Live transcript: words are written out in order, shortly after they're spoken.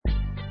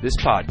This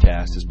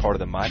podcast is part of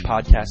the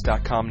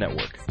MyPodcast.com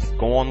network.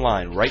 Go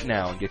online right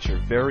now and get your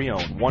very own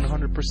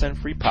 100%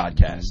 free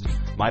podcast,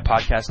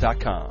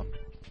 MyPodcast.com.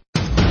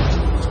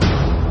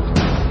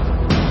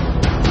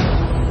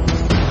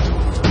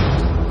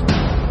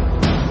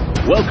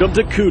 Welcome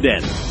to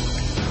KUDEN,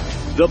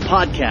 the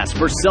podcast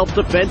for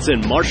self-defense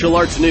and martial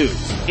arts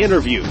news,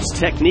 interviews,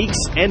 techniques,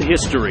 and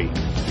history.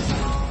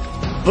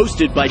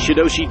 Hosted by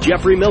Shidoshi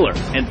Jeffrey Miller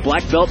and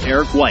Black Belt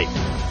Eric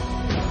White.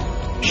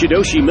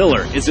 Shidoshi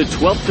Miller is a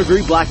 12th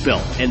degree black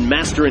belt and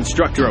master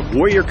instructor of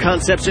Warrior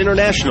Concepts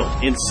International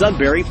in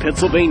Sunbury,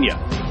 Pennsylvania.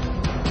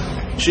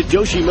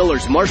 Shidoshi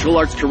Miller's martial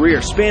arts career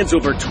spans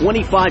over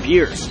 25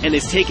 years and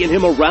has taken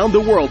him around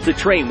the world to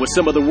train with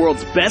some of the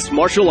world's best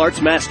martial arts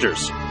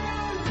masters.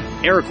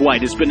 Eric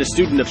White has been a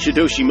student of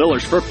Shidoshi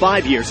Miller's for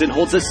 5 years and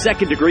holds a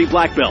 2nd degree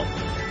black belt.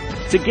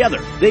 Together,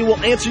 they will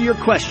answer your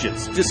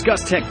questions,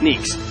 discuss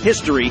techniques,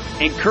 history,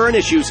 and current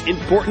issues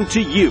important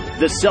to you,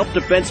 the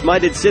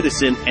self-defense-minded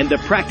citizen and the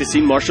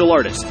practicing martial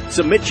artist.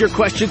 Submit your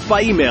questions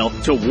by email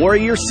to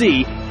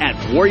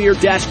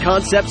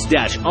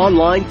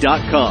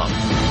warriorc@warrior-concepts-online.com.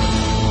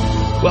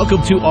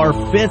 Welcome to our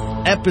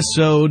 5th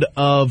episode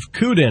of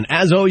KUDEN.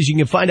 As always, you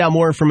can find out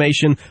more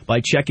information by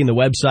checking the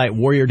website,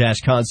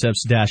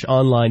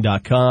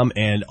 warrior-concepts-online.com,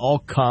 and all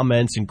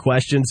comments and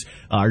questions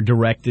are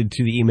directed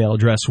to the email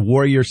address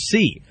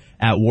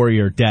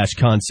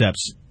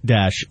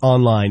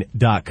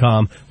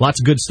warriorc@warrior-concepts-online.com. Lots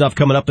of good stuff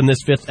coming up in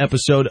this 5th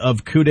episode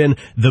of KUDEN.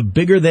 The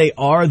bigger they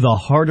are, the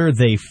harder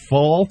they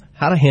fall.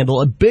 How to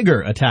handle a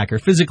bigger attacker,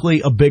 physically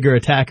a bigger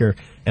attacker.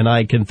 And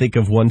I can think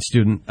of one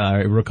student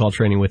I recall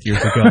training with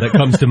years ago that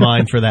comes to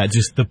mind for that.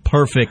 Just the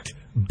perfect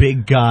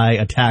big guy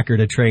attacker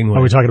to train with.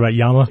 Are we talking about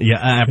Yama? Yeah,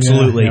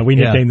 absolutely. Yeah, we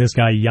nicknamed this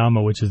guy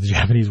Yama, which is the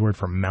Japanese word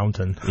for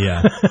mountain.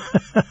 Yeah.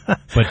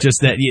 But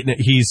just that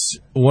he's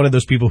one of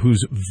those people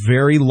who's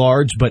very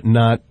large, but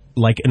not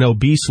like an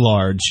obese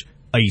large.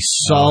 A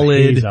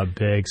solid, he's a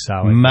big,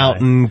 solid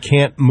mountain, guy.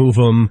 Can't move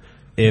him.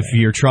 If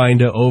you're trying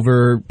to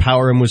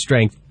overpower him with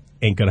strength,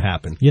 ain't going to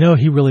happen. You know,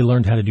 he really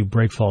learned how to do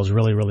break falls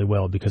really, really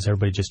well because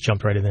everybody just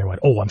jumped right in there and went,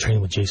 oh, I'm training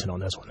with Jason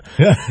on this one.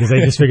 Because they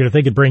just figured if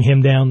they could bring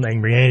him down, they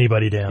can bring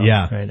anybody down.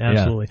 Yeah. Right?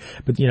 Absolutely. Yeah.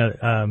 But, you know,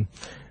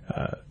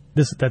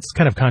 that's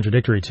kind of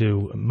contradictory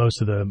to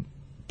most of the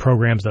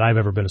programs that I've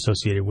ever been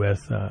associated with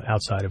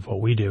outside of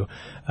what we do.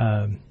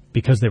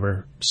 Because they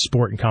were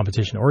sport and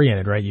competition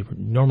oriented, right? You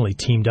normally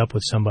teamed up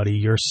with somebody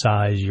your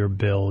size, your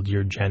build,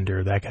 your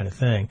gender, that kind of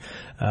thing.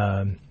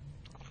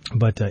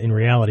 But in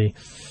reality,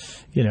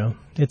 you know,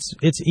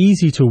 it's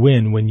easy to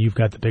win when you've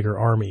got the bigger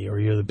army or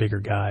you're the bigger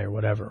guy or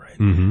whatever, right?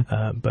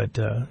 Mm-hmm. But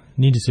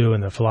Ninjutsu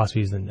and the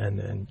philosophies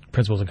and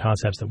principles and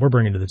concepts that we're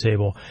bringing to the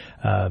table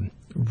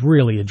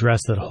really address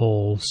that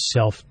whole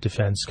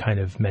self-defense kind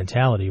of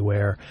mentality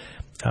where,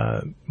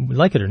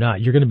 like it or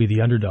not, you're going to be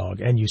the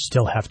underdog and you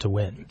still have to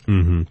win.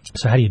 Mm-hmm.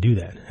 So how do you do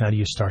that? How do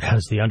you start out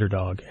as the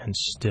underdog and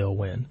still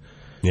win?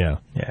 Yeah.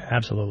 Yeah,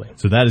 absolutely.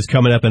 So that is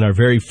coming up in our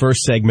very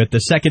first segment. The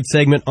second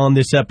segment on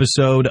this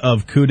episode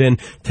of KUDEN,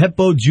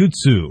 Teppo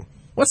Jutsu.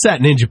 What's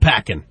that ninja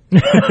packing?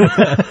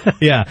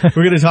 Yeah,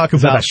 we're going to talk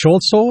about a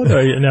short sword?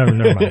 Never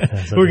mind.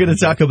 We're going to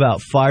talk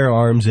about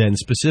firearms and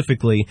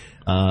specifically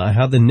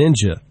how the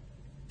ninja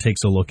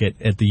takes a look at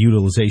the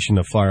utilization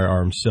of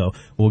firearms. So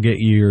we'll get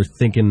you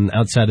thinking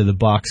outside of the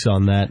box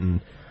on that and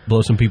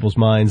blow some people's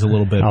minds a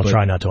little bit. I'll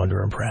try not to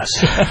underimpress.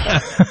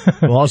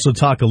 We'll also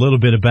talk a little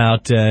bit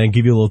about and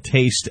give you a little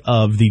taste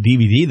of the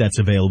DVD that's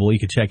available. You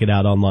can check it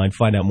out online,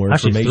 find out more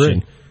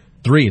information.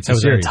 Three. It's a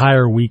series. An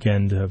entire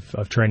weekend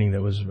of training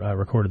that was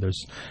recorded.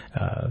 There's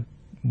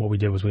what we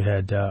did was we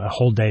had a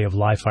whole day of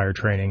live fire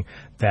training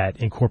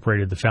that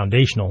incorporated the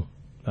foundational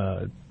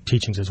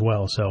teachings as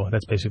well. So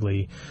that's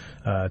basically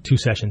 2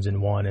 sessions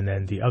in one, and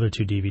then the other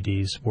 2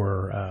 DVDs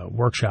were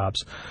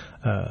workshops,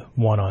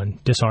 one on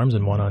disarms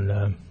and one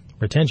on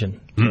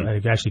retention. So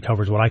it actually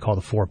covers what I call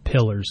the 4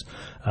 pillars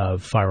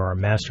of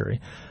firearm mastery,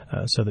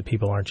 so that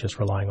people aren't just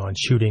relying on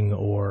shooting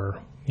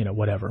or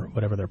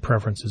whatever their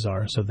preferences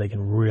are, so they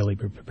can really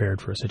be prepared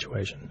for a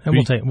situation. And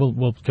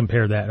we'll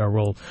compare that, or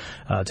we'll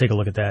take a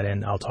look at that,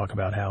 and I'll talk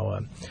about how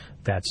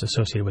that's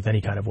associated with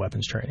any kind of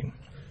weapons training.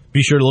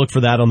 Be sure to look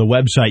for that on the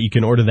website. You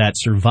can order that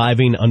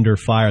Surviving Under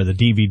Fire, the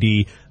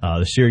DVD,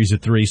 the series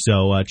of 3.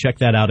 So check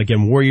that out.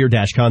 Again,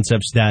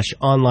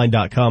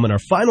 warrior-concepts-online.com. And our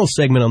final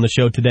segment on the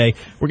show today,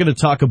 we're going to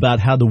talk about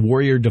how the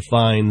warrior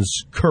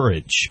defines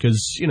courage.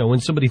 Because, when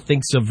somebody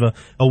thinks of a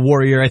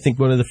warrior, I think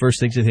one of the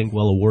first things they think,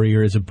 well, a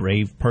warrior is a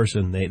brave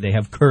person. They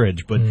have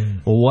courage. But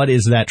what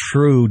is that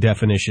true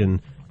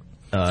definition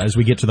as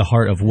we get to the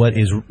heart of what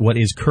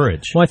is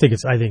courage? Well, I think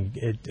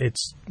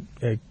it's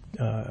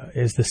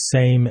is the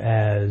same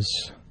as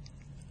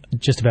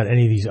just about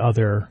any of these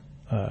other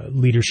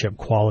leadership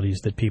qualities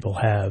that people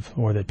have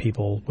or that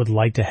people would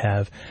like to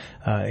have,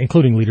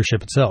 including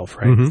leadership itself,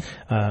 right?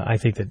 Mm-hmm. I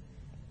think that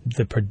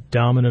the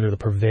predominant or the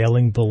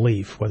prevailing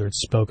belief, whether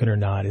it's spoken or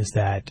not, is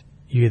that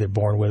you're either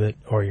born with it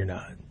or you're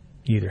not.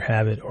 You either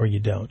have it or you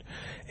don't.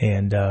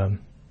 And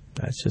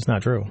that's just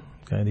not true.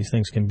 Okay, these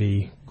things can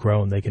be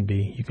grown.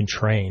 You can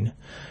train,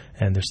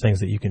 and there's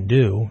things that you can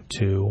do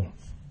to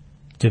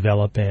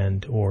develop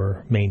and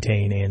or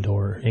maintain and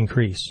or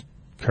increase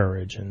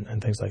courage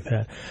and things like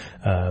that.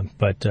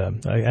 But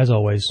as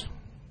always,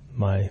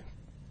 my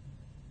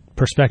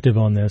perspective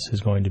on this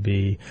is going to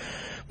be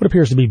what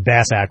appears to be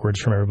bass-ackwards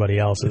from everybody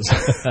else's.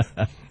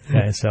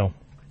 Okay, so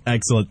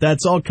excellent.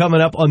 That's all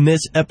coming up on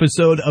this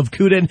episode of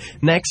KUDEN.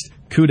 Next,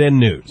 KUDEN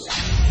News.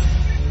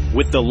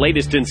 With the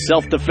latest in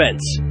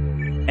self-defense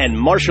and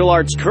martial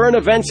arts current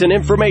events and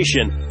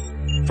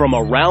information from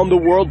around the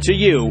world to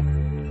you,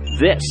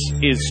 this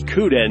is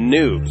KUDEN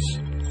News.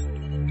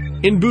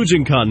 In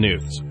Bujinkan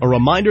news, a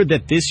reminder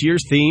that this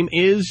year's theme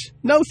is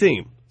no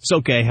theme.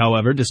 Soke,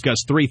 however,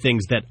 discussed 3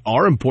 things that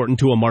are important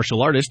to a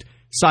martial artist: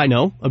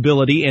 Saino,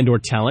 ability and or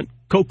talent;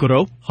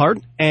 Kokoro, heart;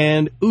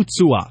 and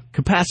Utsuwa,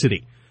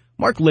 capacity.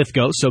 Mark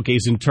Lithgow,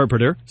 Soke's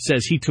interpreter,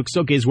 says he took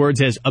Soke's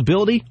words as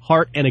ability,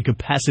 heart, and a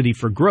capacity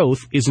for growth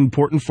is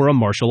important for a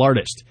martial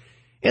artist.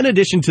 In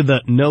addition to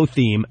the no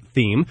theme,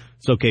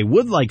 Soke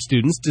would like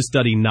students to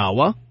study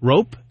Nawa,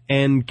 rope,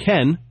 and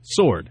Ken,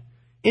 sword.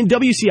 In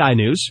WCI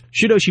news,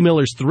 Shidoshi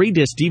Miller's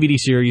 3-disc DVD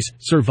series,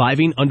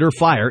 Surviving Under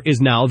Fire,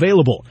 is now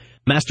available.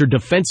 Master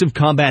defensive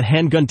combat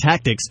handgun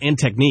tactics and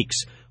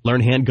techniques.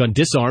 Learn handgun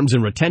disarms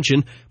and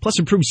retention, plus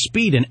improve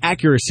speed and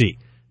accuracy.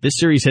 This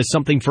series has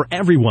something for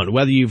everyone,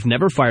 whether you've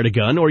never fired a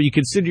gun or you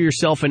consider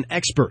yourself an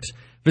expert.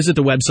 Visit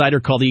the website or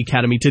call the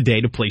Academy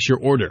today to place your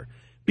order.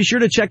 Be sure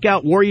to check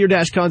out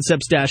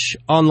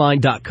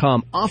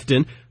warrior-concepts-online.com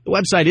often. The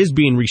website is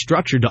being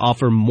restructured to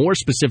offer more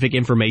specific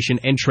information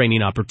and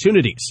training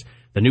opportunities.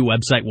 The new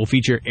website will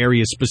feature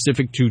areas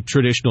specific to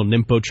traditional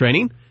Ninpo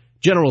training,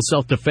 general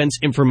self-defense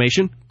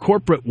information,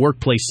 corporate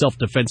workplace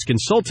self-defense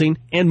consulting,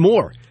 and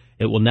more.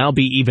 It will now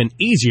be even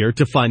easier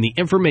to find the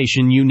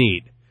information you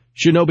need.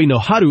 Shinobi no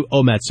Haru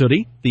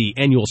Omatsuri, the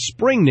annual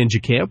spring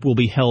ninja camp, will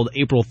be held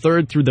April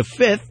 3rd through the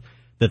 5th.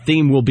 The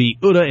theme will be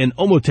Ura and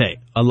Omote,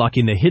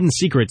 unlocking the hidden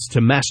secrets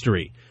to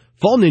mastery.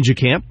 Fall ninja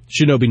camp,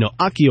 Shinobi no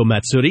Aki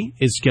Omatsuri,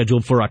 is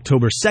scheduled for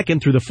October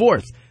 2nd through the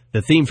 4th.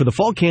 The theme for the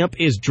fall camp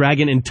is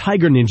Dragon and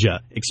Tiger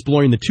Ninja,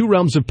 exploring the 2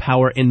 realms of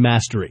power and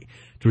mastery.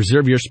 To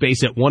reserve your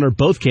space at one or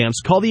both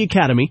camps, call the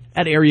Academy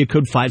at area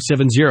code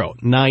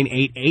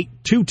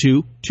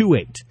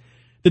 570-988-2228.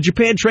 The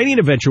Japan Training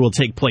Adventure will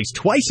take place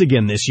twice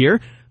again this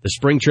year. The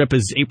spring trip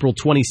is April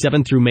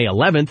 27th through May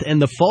 11th,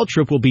 and the fall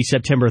trip will be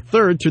September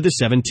 3rd through the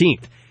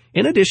 17th.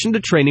 In addition to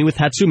training with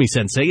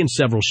Hatsumi-sensei and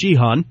several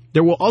Shihan,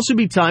 there will also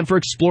be time for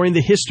exploring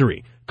the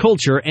history,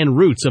 culture, and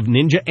roots of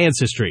ninja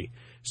ancestry.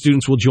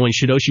 Students will join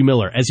Shidoshi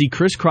Miller as he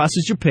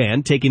crisscrosses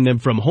Japan, taking them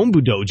from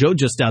Hombu Dojo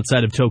just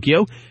outside of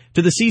Tokyo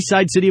to the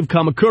seaside city of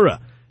Kamakura,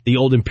 the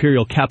old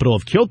imperial capital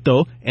of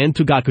Kyoto, and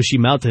Togakushi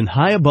Mountain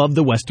high above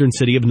the western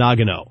city of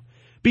Nagano.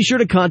 Be sure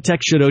to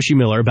contact Shidoshi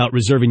Miller about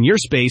reserving your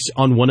space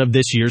on one of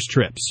this year's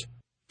trips.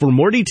 For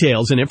more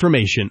details and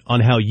information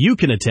on how you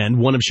can attend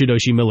one of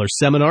Shidoshi Miller's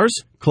seminars,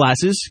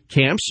 classes,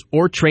 camps,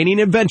 or training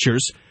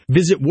adventures,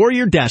 visit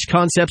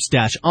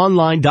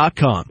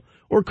warrior-concepts-online.com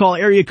or call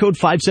area code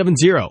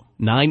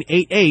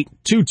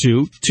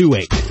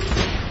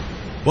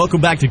 570-988-2228.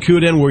 Welcome back to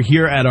KUDEN. We're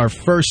here at our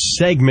first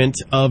segment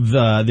of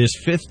this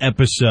 5th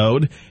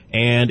episode,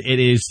 and it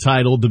is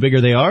titled, The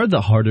Bigger They Are, The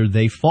Harder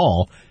They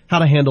Fall. How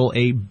to handle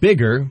a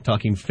bigger,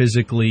 talking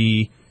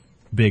physically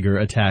bigger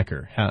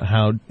attacker.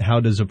 How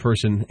does a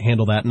person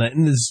handle that?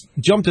 And this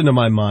jumped into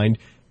my mind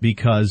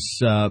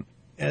because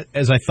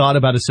as I thought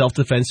about a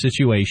self-defense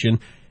situation,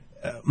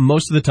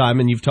 most of the time,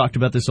 and you've talked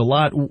about this a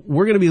lot,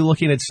 we're going to be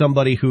looking at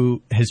somebody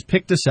who has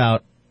picked us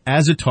out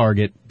as a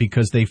target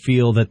because they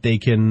feel that they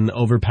can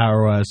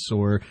overpower us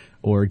or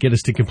get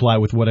us to comply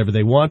with whatever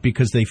they want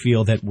because they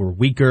feel that we're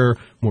weaker,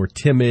 more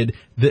timid,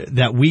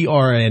 that we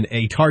are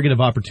a target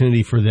of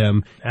opportunity for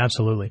them.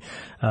 Absolutely.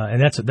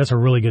 And that's a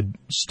really good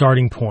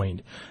starting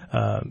point.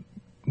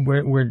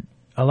 Where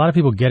a lot of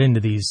people get into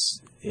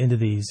these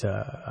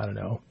I don't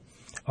know,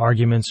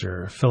 arguments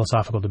or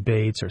philosophical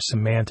debates or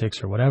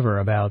semantics or whatever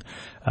about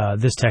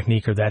this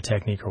technique or that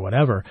technique or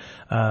whatever.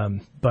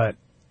 But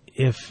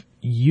if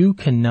you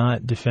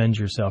cannot defend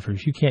yourself, or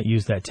if you can't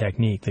use that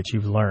technique that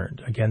you've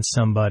learned against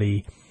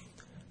somebody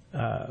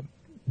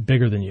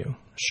bigger than you,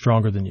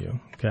 stronger than you,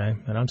 okay?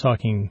 And I'm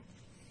talking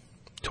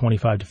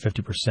 25 to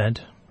 50%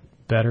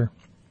 better.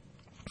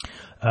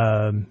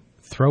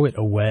 Throw it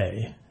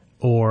away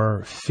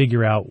or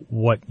figure out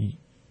what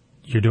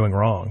you're doing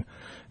wrong,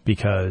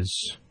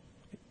 because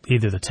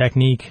either the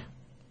technique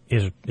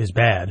is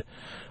bad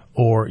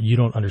or you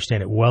don't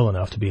understand it well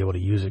enough to be able to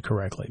use it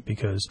correctly.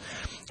 Because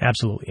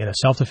absolutely, in a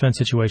self-defense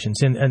situation,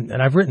 and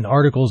I've written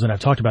articles and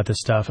I've talked about this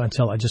stuff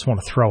until I just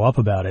want to throw up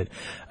about it.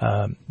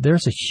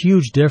 There's a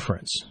huge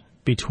difference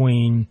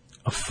between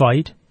a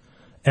fight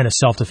and a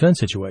self-defense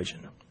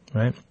situation,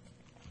 right?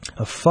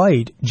 A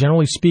fight,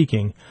 generally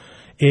speaking,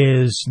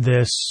 is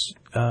this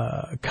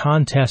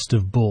contest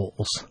of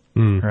bulls,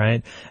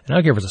 right? And I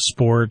don't care if it's a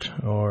sport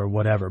or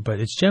whatever, but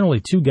it's generally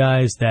two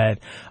guys that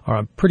are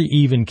on pretty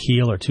even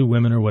keel, or two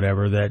women or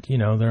whatever, that, you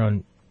know, they're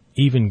on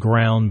even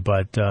ground,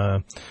 but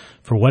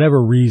for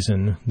whatever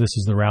reason, this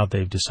is the route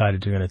they've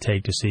decided they're going to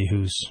take to see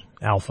who's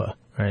alpha,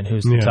 right?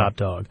 Who's the top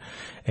dog.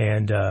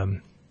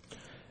 And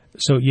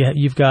so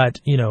you've got,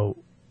 2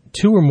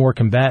 or more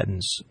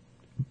combatants,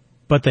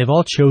 but they've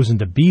all chosen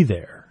to be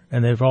there,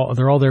 and they're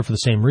all there for the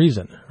same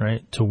reason,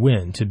 right? To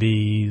win, to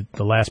be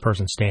the last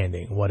person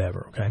standing,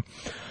 whatever, okay?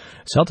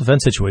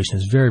 Self-defense situation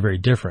is very, very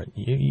different.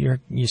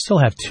 You still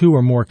have 2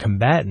 or more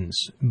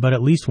combatants, but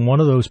at least one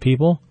of those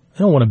people, they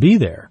don't want to be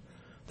there.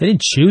 They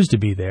didn't choose to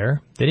be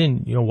there. They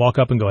didn't, walk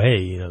up and go,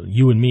 hey,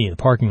 you and me in the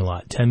parking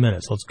lot, 10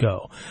 minutes, let's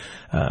go.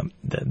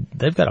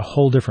 They've got a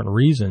whole different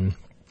reason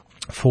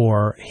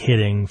for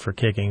hitting, for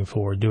kicking,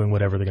 for doing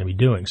whatever they're going to be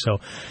doing. So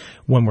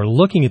when we're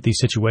looking at these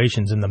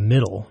situations in the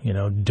middle,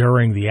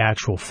 during the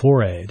actual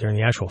foray, during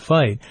the actual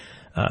fight,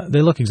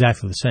 they look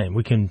exactly the same.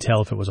 We can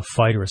tell if it was a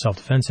fight or a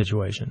self-defense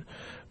situation,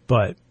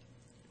 but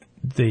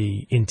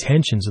the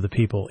intentions of the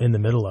people in the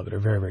middle of it are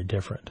very, very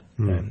different.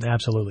 Okay?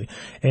 Absolutely.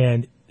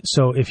 And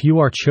so if you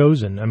are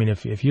chosen,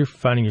 if you're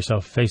finding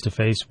yourself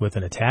face-to-face with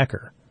an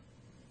attacker,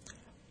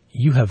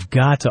 you have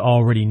got to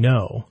already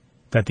know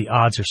that the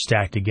odds are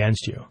stacked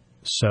against you.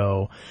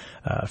 So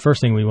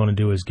first thing we want to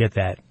do is get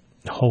that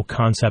whole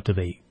concept of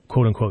a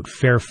quote-unquote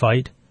fair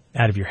fight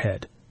out of your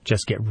head.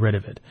 Just get rid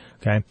of it,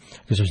 okay?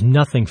 Because there's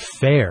nothing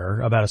fair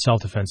about a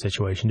self-defense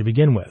situation to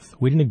begin with.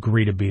 We didn't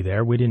agree to be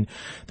there.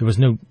 There was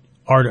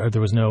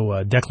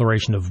no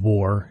declaration of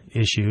war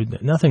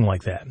issued, nothing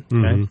like that,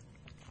 okay?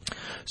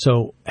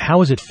 So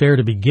how is it fair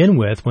to begin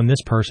with when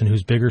this person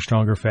who's bigger,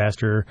 stronger,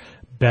 faster,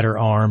 better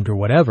armed or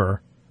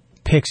whatever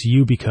picks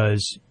you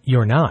because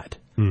you're not?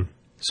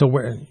 So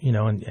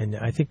and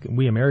I think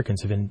we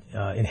Americans have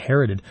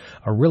inherited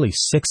a really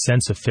sick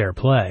sense of fair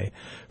play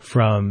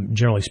from,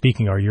 generally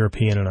speaking, our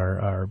European and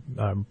our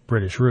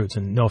British roots.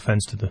 And no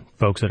offense to the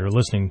folks that are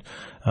listening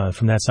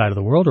from that side of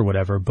the world or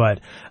whatever, but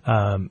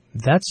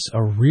that's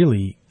a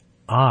really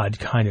odd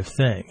kind of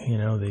thing.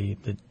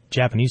 The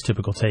Japanese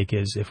typical take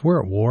is if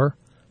we're at war,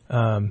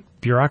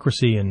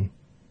 bureaucracy and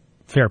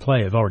fair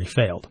play have already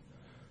failed.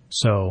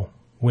 So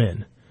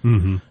win,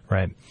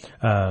 right?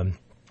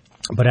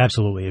 But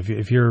absolutely,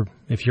 if you're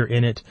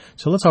in it,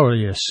 so let's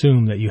already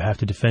assume that you have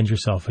to defend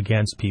yourself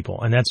against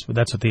people, and that's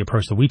what the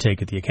approach that we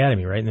take at the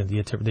academy, right? And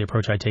the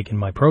approach I take in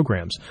my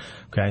programs.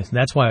 Okay, so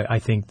that's why I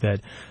think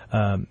that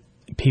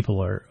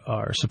people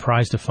are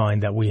surprised to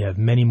find that we have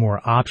many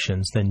more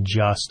options than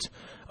just,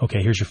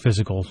 okay, here's your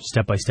physical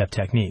step-by-step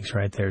techniques,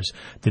 right? There's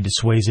the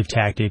dissuasive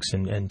tactics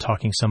and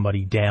talking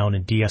somebody down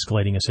and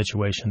de-escalating a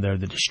situation. There are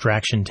the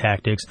distraction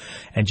tactics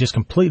and just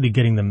completely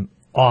getting them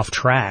off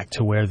track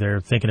to where they're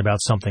thinking about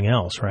something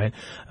else, right?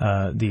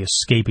 The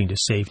escaping to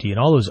safety and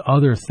all those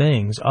other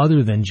things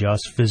other than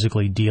just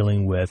physically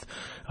dealing with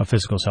a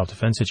physical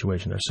self-defense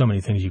situation. There's so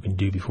many things you can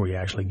do before you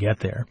actually get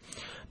there,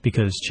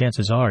 because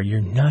chances are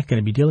you're not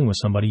going to be dealing with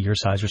somebody your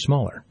size or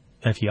smaller.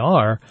 And if you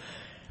are,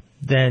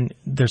 then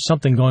there's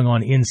something going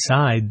on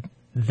inside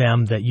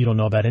them that you don't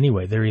know about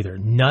anyway. They're either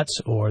nuts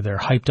or they're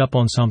hyped up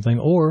on something,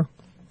 or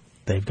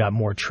they've got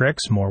more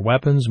tricks, more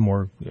weapons,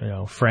 more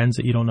friends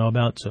that you don't know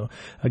about. So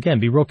again,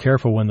 be real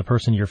careful when the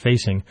person you're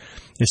facing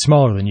is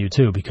smaller than you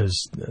too,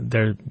 because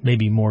there may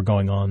be more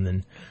going on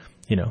than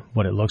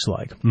what it looks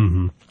like.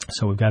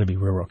 So we've got to be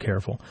real, real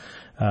careful.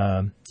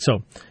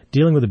 So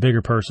dealing with a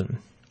bigger person,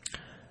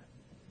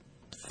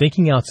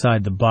 thinking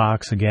outside the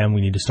box. Again,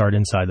 we need to start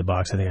inside the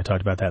box. I think I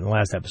talked about that in the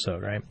last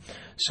episode, right?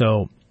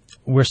 So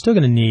we're still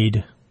going to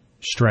need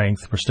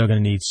strength. We're still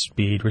going to need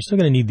speed. We're still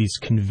going to need these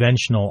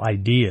conventional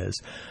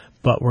ideas,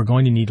 but we're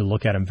going to need to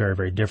look at them very,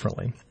 very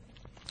differently.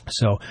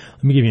 So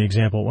let me give you an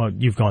example. Well,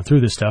 you've gone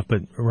through this stuff,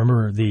 but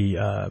remember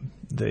the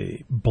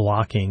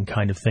blocking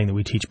kind of thing that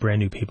we teach brand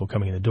new people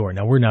coming in the door.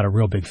 Now, we're not a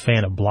real big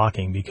fan of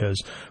blocking, because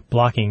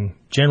blocking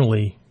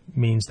generally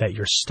means that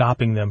you're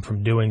stopping them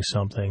from doing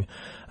something,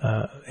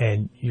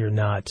 and you're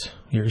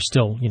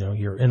still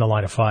you're in the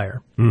line of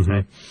fire.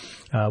 Right?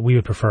 We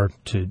would prefer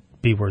to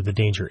be where the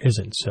danger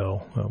isn't.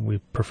 So we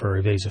prefer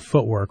evasive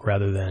footwork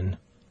rather than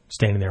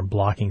standing there and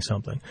blocking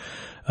something.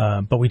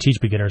 But we teach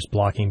beginners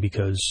blocking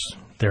because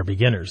they're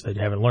beginners. They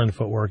haven't learned the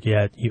footwork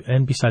yet.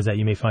 And besides that,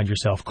 you may find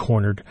yourself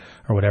cornered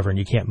or whatever, and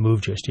you can't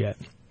move just yet.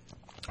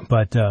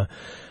 But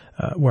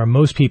where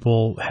most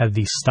people have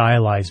these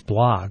stylized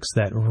blocks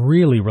that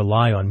really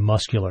rely on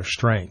muscular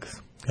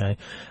strength. Okay.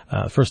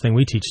 First thing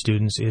we teach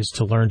students is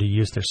to learn to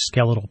use their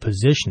skeletal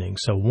positioning.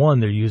 So one,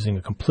 they're using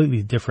a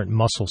completely different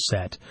muscle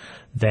set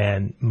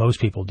than most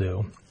people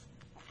do.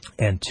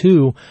 And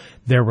two,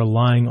 they're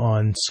relying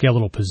on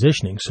skeletal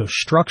positioning, so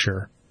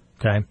structure,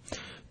 okay,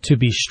 to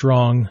be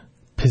strong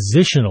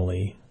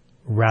positionally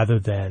rather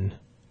than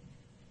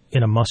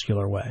in a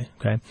muscular way,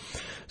 okay?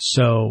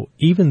 So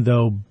even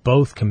though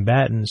both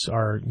combatants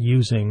are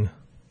using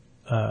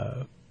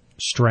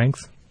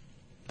strength,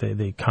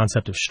 the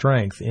concept of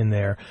strength in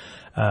there,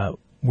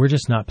 we're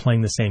just not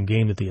playing the same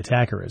game that the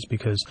attacker is,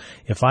 because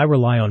if I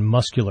rely on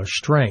muscular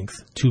strength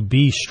to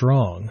be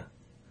strong,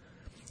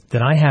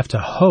 then I have to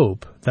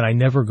hope that I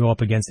never go up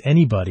against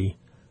anybody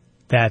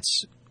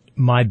that's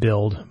my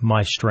build,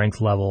 my strength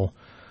level,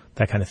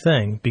 that kind of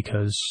thing,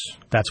 because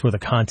that's where the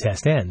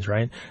contest ends,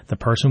 right? The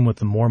person with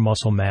the more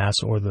muscle mass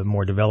or the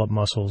more developed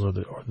muscles or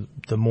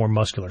the more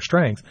muscular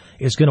strength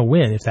is going to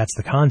win if that's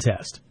the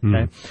contest.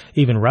 Okay?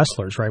 Even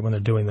wrestlers, right, when they're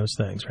doing those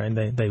things, right,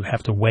 they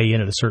have to weigh in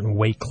at a certain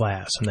weight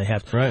class, and they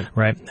have to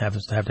have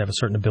a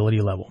certain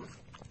ability level.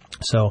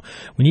 So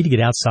we need to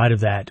get outside of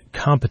that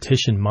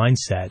competition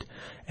mindset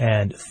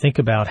and think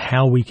about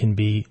how we can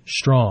be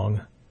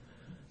strong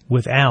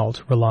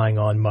without relying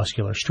on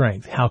muscular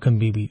strength. How can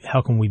we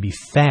be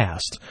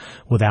fast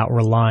without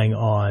relying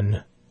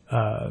on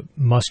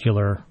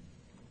muscular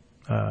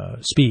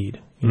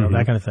speed?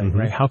 That kind of thing,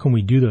 right? How can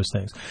we do those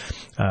things?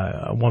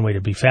 One way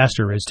to be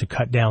faster is to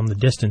cut down the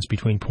distance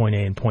between point A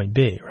and point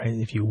B, right?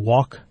 If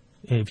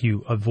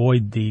you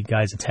avoid the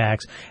guy's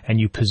attacks and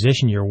you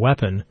position your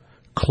weapon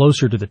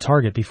closer to the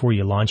target before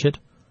you launch it,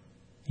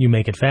 you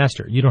make it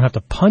faster. You don't have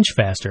to punch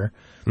faster,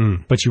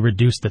 but you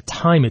reduce the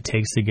time it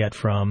takes to get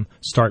from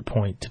start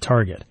point to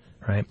target,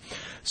 right?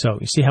 So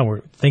you see how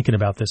we're thinking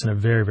about this in a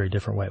very, very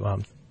different way. Well,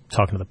 I'm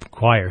talking to the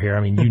choir here.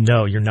 I mean,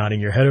 you're nodding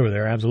your head over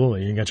there.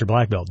 Absolutely. You got your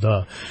black belt.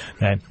 Duh.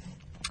 Okay.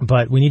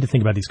 But we need to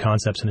think about these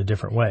concepts in a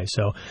different way.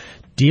 So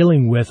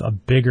dealing with a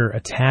bigger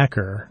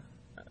attacker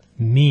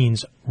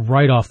means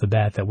right off the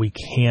bat that we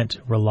can't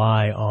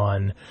rely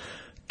on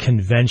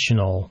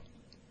conventional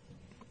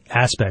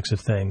aspects of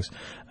things,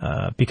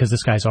 because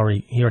this guy's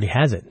already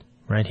has it,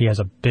 right? He has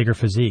a bigger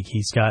physique.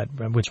 He's got,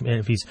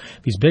 if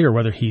he's bigger,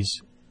 whether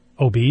he's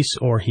obese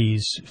or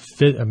he's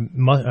fit,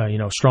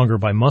 stronger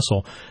by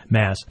muscle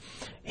mass,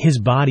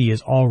 his body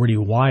is already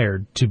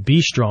wired to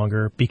be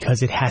stronger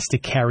because it has to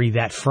carry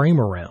that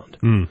frame around,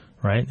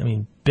 right? I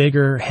mean,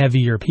 bigger,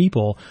 heavier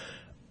people,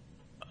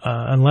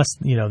 unless,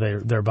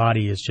 their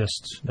body is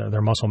just,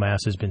 their muscle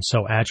mass has been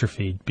so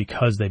atrophied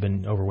because they've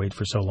been overweight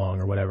for so long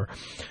or whatever,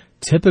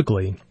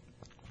 typically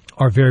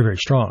are very, very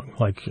strong.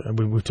 Like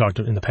we've talked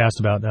in the past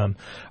about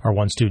our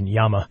one student,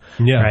 Yama,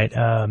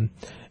 right?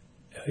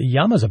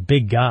 Yama's a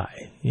big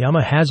guy.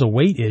 Yama has a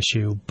weight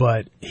issue,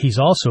 but he's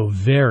also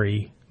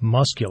very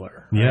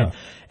muscular. Right? Yeah.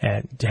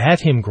 And to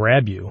have him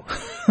grab you,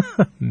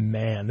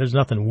 man, there's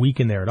nothing weak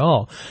in there at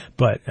all.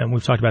 And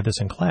we've talked about this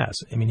in class.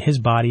 I mean, his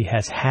body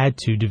has had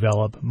to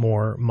develop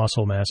more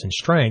muscle mass and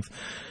strength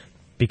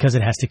because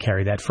it has to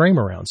carry that frame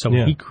around. So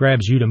when he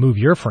grabs you to move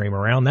your frame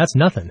around, that's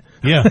nothing.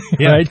 Yeah.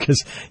 Right?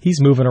 Because he's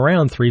moving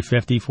around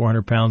 350,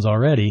 400 pounds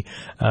already,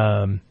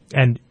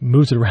 and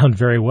moves it around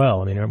very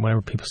well. I mean,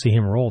 whenever people see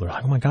him roll, they're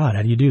like, oh my God,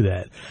 how do you do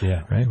that?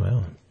 Yeah. Right?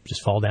 Well,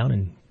 just fall down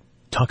and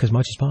tuck as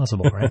much as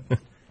possible, right?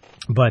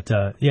 But,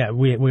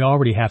 we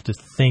already have to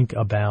think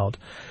about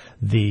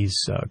these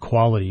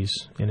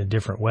qualities in a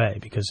different way,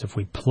 because if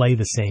we play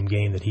the same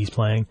game that he's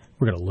playing,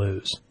 we're going to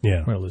lose. Yeah.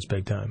 We're going to lose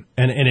big time.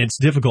 And it's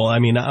difficult. I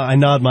mean, I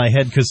nod my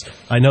head because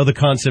I know the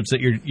concepts that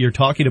you're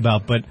talking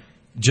about, but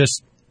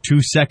just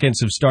 2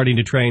 seconds of starting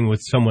to train with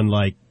someone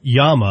like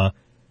Yama,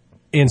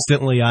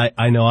 instantly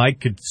I know I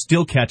could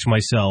still catch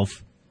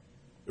myself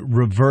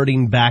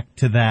reverting back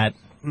to that.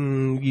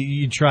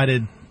 You try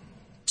to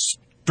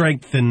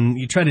strengthen,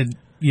 you try to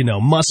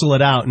muscle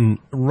it out, and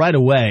right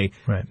away,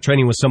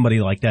 training with somebody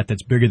like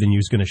that's bigger than you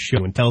is going to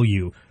show and tell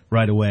you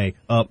right away,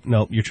 oh,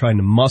 no, you're trying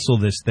to muscle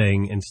this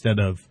thing instead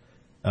of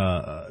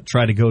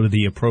try to go to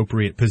the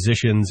appropriate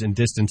positions and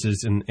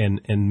distances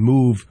and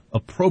move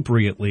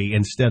appropriately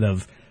instead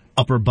of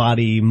upper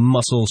body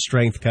muscle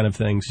strength kind of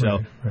thing. So,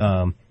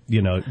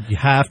 you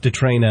have to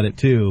train at it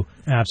too.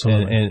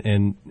 Absolutely.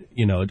 And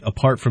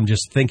apart from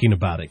just thinking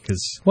about it.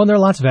 Well, there are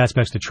lots of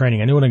aspects to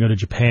training. I know when I go to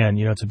Japan,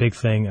 it's a big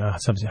thing.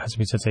 Somebody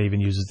even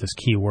uses this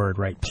key word,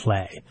 right?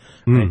 Play.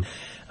 Right?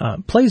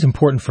 Play is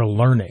important for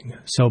learning.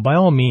 So by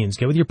all means,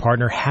 get with your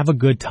partner, have a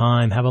good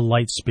time, have a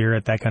light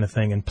spirit, that kind of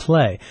thing, and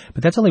play.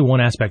 But that's only one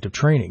aspect of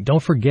training.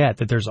 Don't forget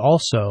that there's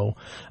also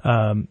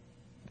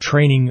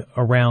training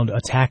around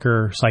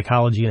attacker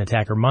psychology and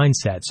attacker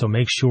mindset. So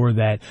make sure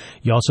that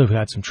you also have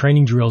got some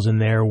training drills in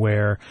there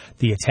where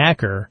the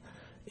attacker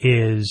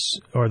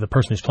or the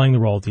person who's playing the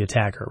role of the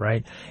attacker,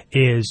 right,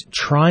 is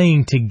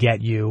trying to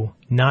get you,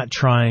 not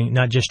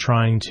just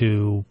trying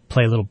to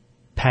play a little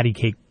patty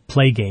cake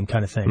play game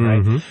kind of thing,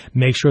 right?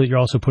 Make sure that you're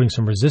also putting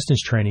some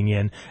resistance training in.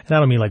 And I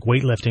don't mean like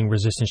weightlifting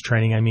resistance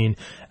training. I mean,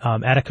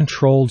 at a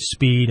controlled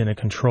speed and in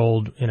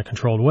a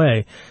controlled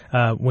way,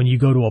 when you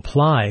go to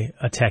apply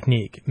a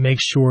technique, make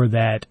sure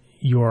that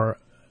you're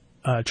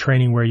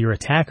training where your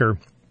attacker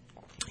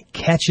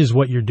catches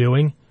what you're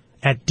doing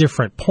at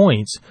different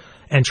points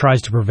and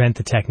tries to prevent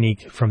the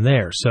technique from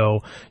there.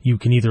 So you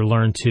can either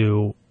learn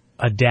to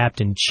adapt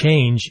and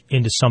change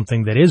into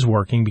something that is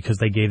working because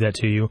they gave that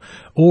to you,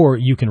 or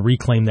you can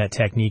reclaim that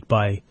technique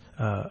by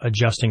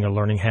adjusting or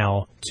learning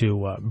how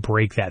to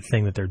break that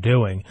thing that they're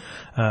doing,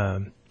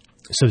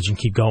 so that you can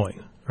keep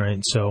going, right?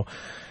 So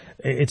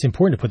it's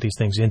important to put these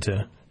things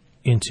into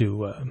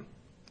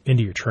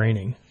your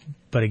training.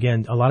 But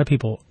again, a lot of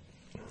people,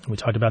 we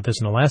talked about this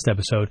in the last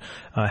episode,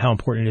 how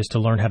important it is to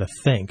learn how to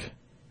think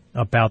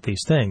about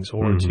these things,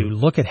 or to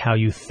look at how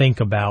you think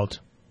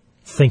about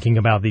thinking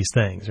about these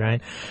things,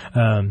 right?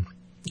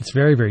 It's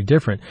very, very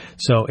different.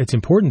 So it's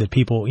important that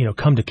people,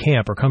 come to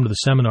camp or come to the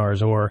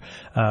seminars or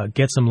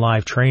get some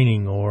live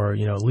training or,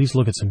 at least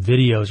look at some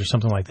videos or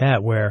something like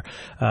that where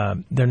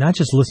they're not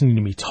just listening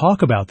to me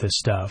talk about this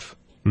stuff.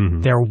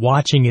 Mm-hmm. They're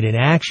watching it in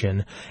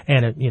action.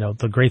 And,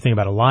 the great thing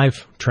about a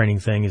live training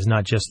thing is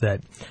not just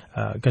that,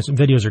 because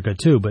videos are good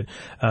too, but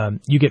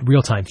you get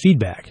real-time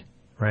feedback,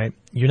 right?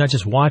 You're not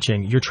just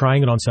watching, you're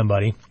trying it on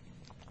somebody.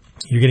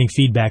 You're getting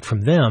feedback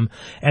from them,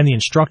 and the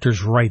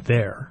instructor's right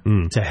there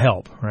to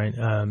help, right?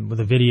 With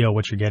a video,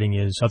 what you're getting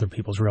is other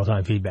people's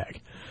real-time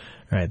feedback,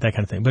 right? That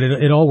kind of thing. But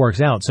it all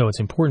works out, so it's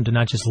important to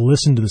not just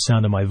listen to the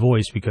sound of my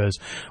voice because,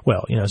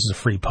 this is a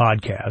free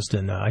podcast,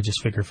 and I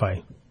just figure if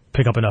I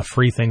pick up enough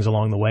free things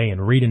along the way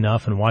and read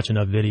enough and watch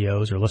enough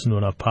videos or listen to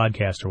enough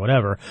podcasts or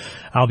whatever,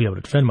 I'll be able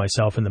to defend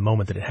myself in the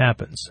moment that it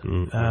happens.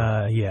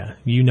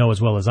 Mm-hmm.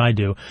 As well as I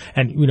do.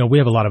 And, we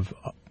have a lot of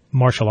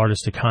martial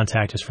artists to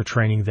contact us for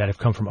training that have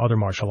come from other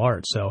martial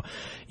arts. So,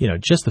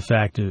 just the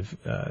fact of,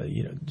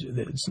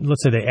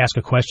 let's say they ask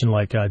a question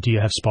like, do you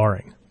have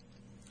sparring?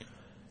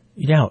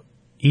 You know how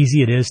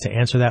easy it is to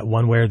answer that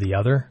one way or the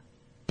other?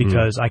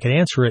 Because I could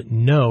answer it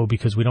no,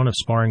 because we don't have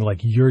sparring like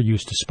you're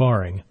used to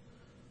sparring.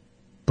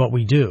 But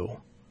we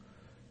do.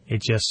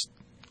 It just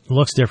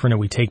looks different, and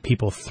we take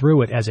people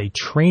through it as a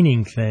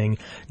training thing,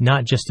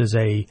 not just as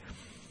a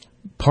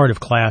part of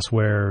class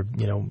where,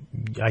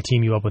 I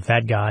team you up with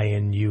that guy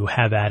and you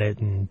have at it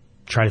and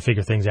try to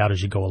figure things out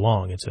as you go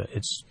along. It's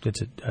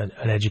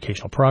an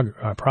educational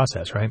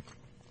process, right?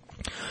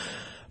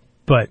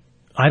 But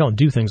I don't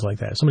do things like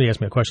that. If somebody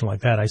asks me a question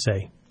like that, I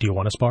say, do you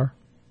want to spar?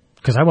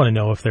 Because I want to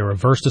know if they're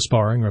averse to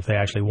sparring or if they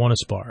actually want to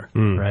spar,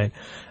 right?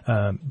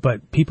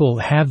 But people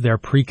have their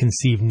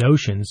preconceived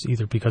notions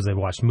either because they've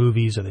watched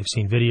movies or they've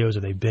seen videos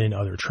or they've been in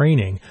other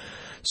training.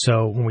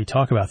 So when we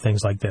talk about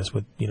things like this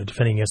with,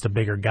 defending against a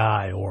bigger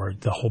guy or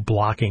the whole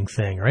blocking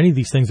thing or any of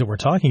these things that we're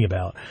talking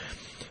about,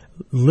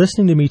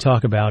 listening to me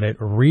talk about it,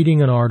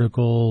 reading an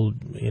article,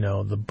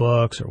 the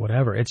books or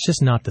whatever, it's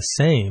just not the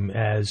same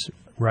as,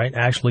 right,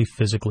 actually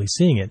physically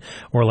seeing it.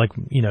 Or like,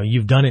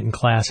 you've done it in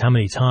class how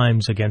many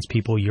times against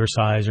people your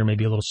size or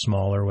maybe a little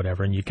smaller or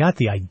whatever, and you got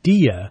the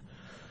idea,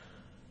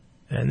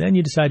 and then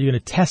you decide you're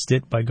going to test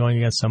it by going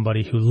against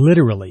somebody who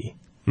literally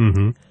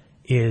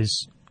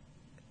is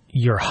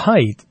your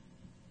height,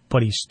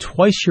 but he's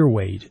twice your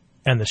weight,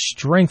 and the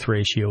strength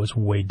ratio is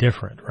way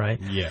different,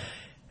 right? Yeah.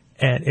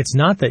 And it's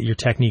not that your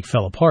technique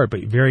fell apart,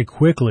 but very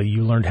quickly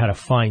you learned how to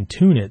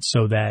fine-tune it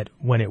so that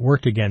when it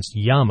worked against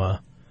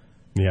Yama,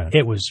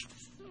 it was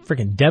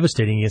freaking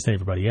devastating against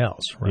everybody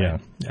else, right? Yeah.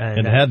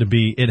 And it had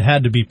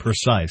to be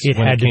precise. It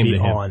when had it came to be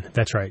to him. on.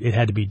 That's right. It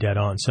had to be dead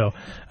on. So,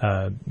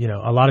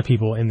 a lot of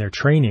people in their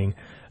training,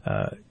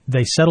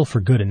 they settle for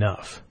good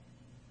enough.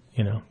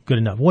 Good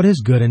enough. What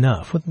is good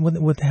enough?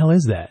 What the hell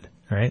is that?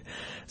 Right?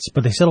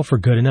 But they settle for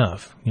good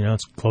enough.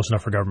 It's close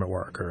enough for government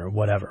work or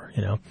whatever,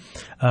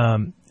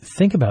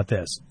 Think about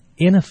this.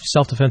 In a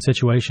self-defense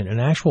situation,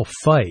 an actual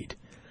fight,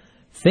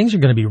 things are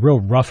going to be real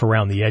rough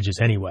around the edges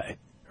anyway,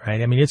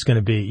 right? I mean, it's going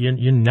to be,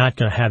 you're not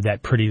going to have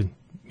that pretty,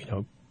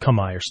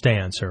 kamae or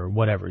stance or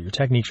whatever. Your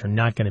techniques are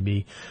not going to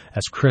be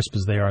as crisp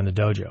as they are in the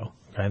dojo,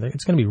 okay?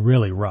 It's going to be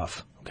really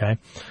rough, okay?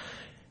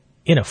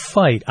 In a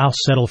fight, I'll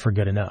settle for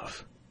good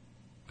enough.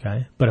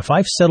 Okay. But if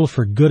I've settled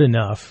for good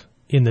enough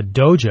in the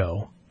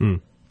dojo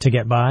to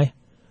get by,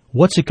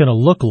 what's it going to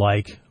look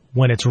like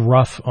when it's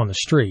rough on the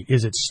street?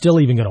 Is it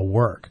still even going to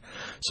work?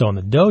 So in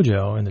the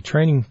dojo, in the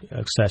training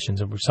sessions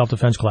of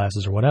self-defense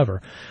classes or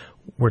whatever,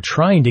 we're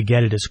trying to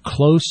get it as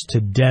close to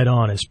dead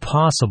on as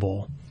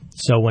possible.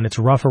 So when it's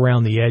rough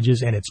around the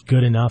edges and it's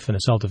good enough in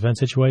a self-defense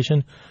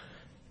situation,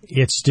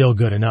 it's still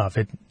good enough.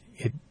 It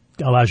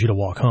allows you to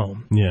walk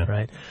home. Yeah.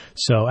 Right.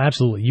 So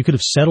absolutely. You could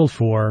have settled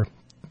for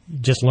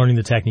just learning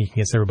the technique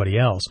against everybody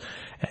else.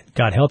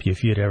 God help you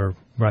if you'd ever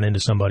run into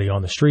somebody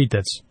on the street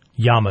that's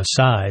Yama's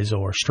size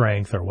or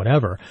strength or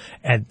whatever.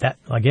 And that,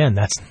 again,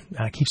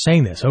 I keep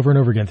saying this over and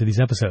over again through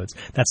these episodes.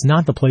 That's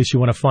not the place you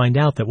want to find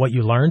out that what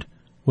you learned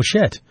was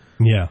shit.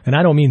 Yeah. And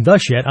I don't mean the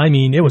shit. I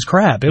mean, it was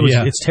crap.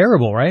 It's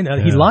terrible, right?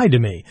 Yeah. He lied to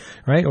me,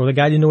 right? Or the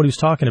guy didn't know what he was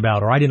talking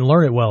about, or I didn't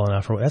learn it well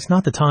enough. Or that's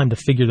not the time to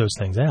figure those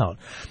things out,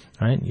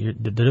 right?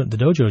 The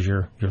dojo is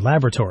your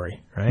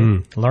laboratory,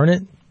 right? Learn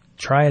it,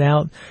 try it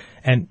out,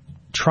 and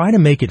try to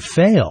make it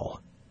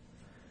fail,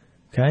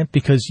 okay?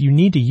 Because you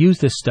need to use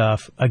this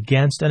stuff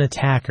against an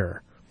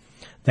attacker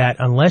that,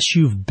 unless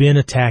you've been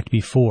attacked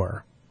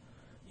before,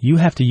 you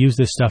have to use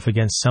this stuff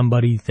against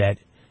somebody that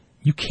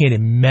you can't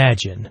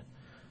imagine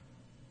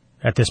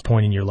at this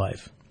point in your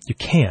life. You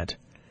can't,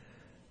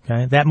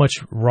 okay? That much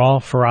raw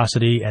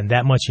ferocity and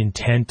that much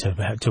intent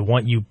to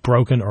want you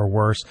broken or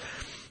worse.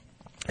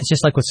 It's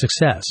just like with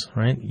success,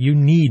 right? You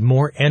need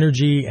more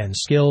energy and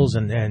skills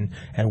and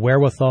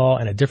wherewithal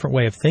and a different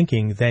way of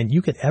thinking than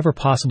you could ever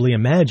possibly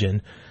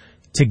imagine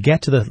to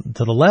get to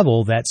the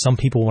level that some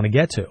people want to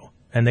get to.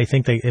 And they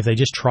think if they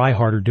just try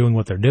harder doing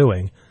what they're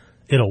doing,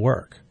 it'll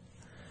work.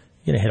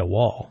 You're going to hit a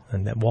wall,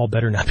 and that wall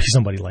better not be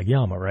somebody like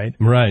Yama, right?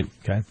 Right.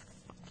 Okay.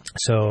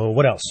 So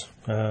what else?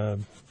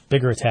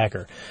 Bigger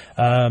attacker.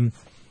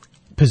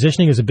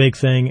 Positioning is a big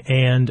thing,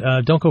 and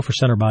don't go for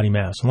center body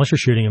mass. Unless you're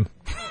shooting him,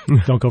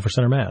 don't go for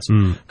center mass.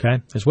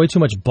 Okay? There's way too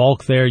much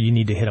bulk there. You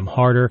need to hit him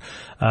harder.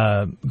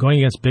 Going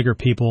against bigger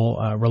people,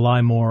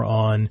 rely more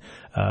on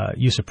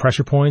use of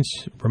pressure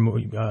points,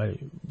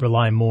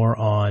 rely more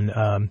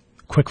on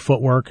quick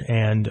footwork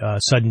and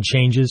sudden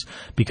changes,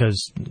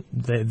 because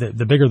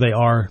the bigger they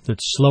are, the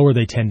slower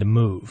they tend to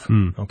move.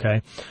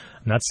 Okay?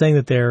 I'm not saying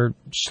that they're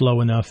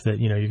slow enough that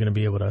you're going to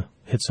be able to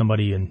hit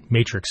somebody in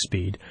matrix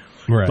speed,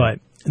 right. But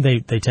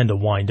they tend to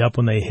wind up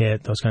when they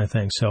hit, those kind of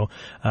things. So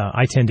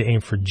I tend to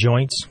aim for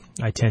joints.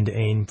 I tend to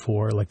aim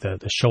for like the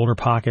shoulder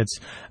pockets.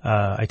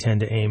 I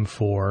tend to aim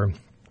for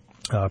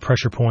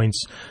pressure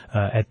points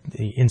at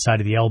the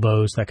inside of the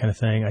elbows, that kind of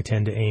thing. I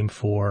tend to aim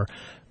for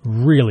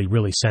really,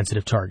 really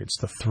sensitive targets,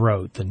 the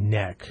throat, the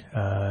neck.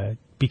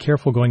 Be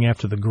careful going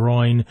after the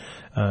groin.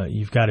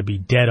 You've got to be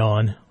dead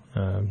on.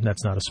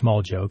 That's not a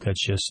small joke.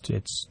 That's just,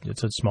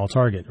 it's a small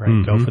target, right?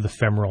 Mm-hmm. Go for the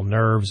femoral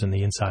nerves and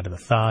the inside of the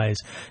thighs.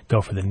 Go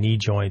for the knee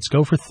joints.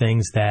 Go for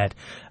things that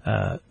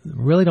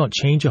really don't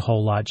change a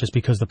whole lot just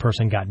because the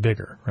person got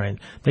bigger, right?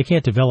 They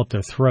can't develop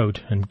their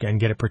throat and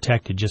get it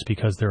protected just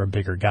because they're a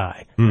bigger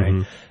guy, right?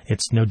 Mm-hmm.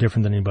 It's no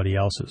different than anybody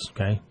else's,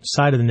 okay?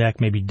 Side of the neck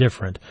may be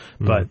different,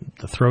 but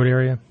the throat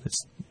area,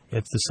 it's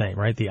the same,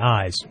 right? The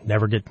eyes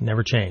never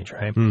change,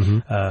 right?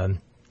 Mm-hmm.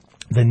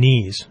 The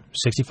knees,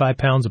 65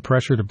 pounds of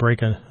pressure to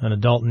break an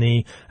adult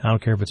knee. I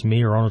don't care if it's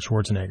me or Arnold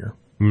Schwarzenegger.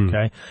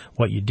 Okay.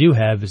 What you do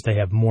have is they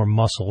have more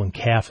muscle in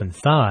calf and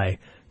thigh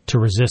to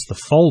resist the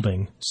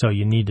folding. So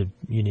you need to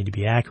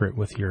be accurate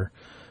with your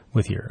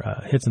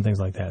hits and things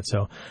like that.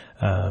 So,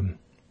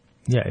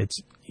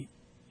 it's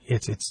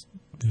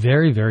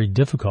very, very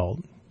difficult.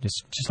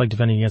 It's just like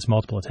defending against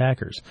multiple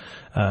attackers.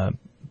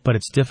 But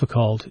it's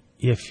difficult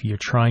if you're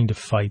trying to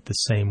fight the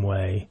same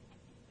way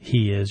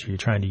he is, or you're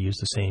trying to use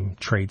the same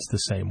traits the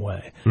same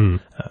way.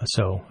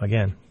 So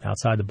again,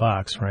 outside the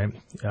box, right?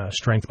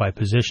 Strength by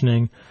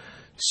positioning,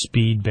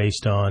 speed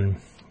based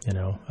on,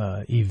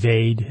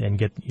 evade and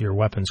get your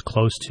weapons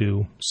close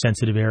to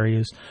sensitive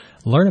areas.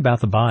 Learn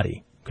about the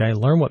body, okay?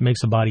 Learn what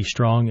makes a body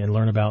strong and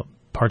learn about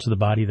parts of the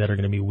body that are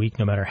going to be weak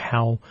no matter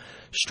how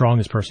strong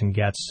this person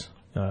gets,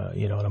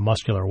 in a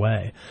muscular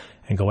way,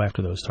 and go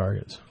after those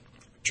targets.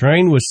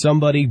 Train with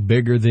somebody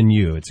bigger than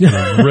you. It's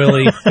gonna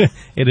really,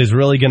 it is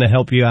really going to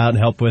help you out and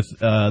help with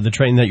the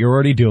training that you're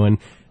already doing.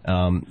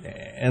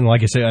 And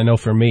like I say, I know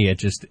for me,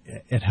 it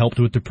helped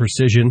with the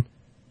precision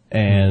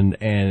and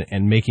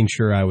making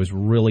sure I was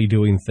really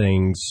doing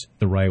things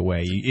the right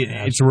way.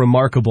 It's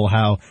remarkable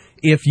how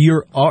if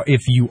you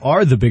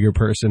are the bigger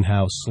person,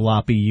 how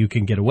sloppy you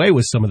can get away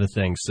with some of the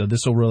things. So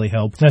this will really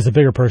help. As a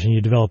bigger person,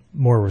 you develop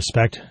more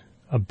respect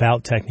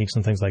about techniques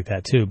and things like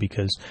that too,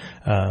 because,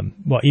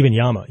 even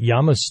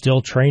Yama's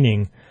still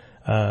training,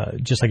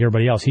 just like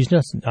everybody else. He's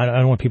just, I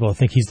don't want people to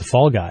think he's the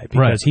fall guy,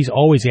 because he's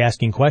always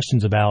asking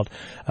questions about,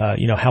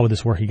 how would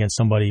this work against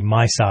somebody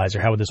my size,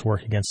 or how would this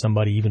work against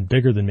somebody even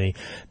bigger than me?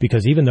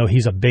 Because even though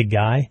he's a big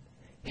guy,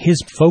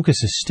 his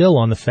focus is still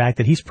on the fact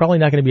that he's probably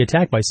not going to be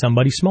attacked by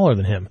somebody smaller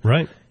than him.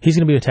 Right. He's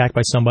going to be attacked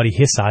by somebody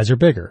his size or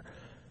bigger.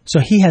 So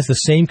he has the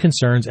same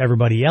concerns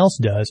everybody else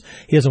does.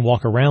 He doesn't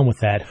walk around with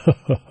that,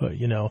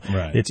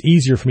 Right. It's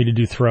easier for me to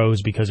do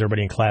throws because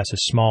everybody in class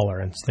is smaller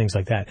and things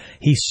like that.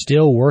 He's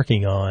still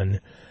working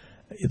on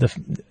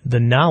the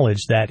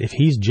knowledge that if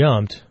he's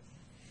jumped,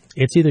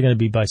 it's either going to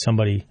be by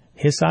somebody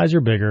his size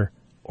or bigger,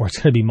 or it's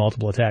going to be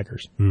multiple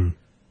attackers.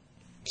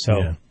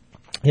 So,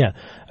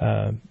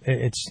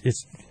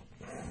 it's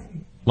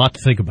a lot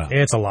to think about.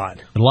 It's a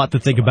lot. A lot to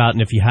think about,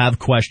 and if you have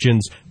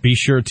questions, be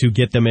sure to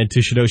get them into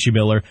Shidoshi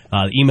Miller.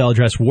 Email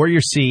address,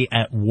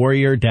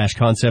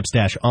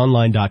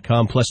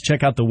 warriorc@warrior-concepts-online.com. Plus,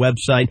 check out the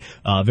website.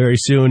 Very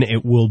soon,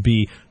 it will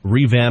be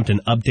revamped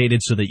and updated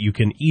so that you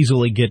can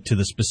easily get to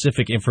the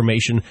specific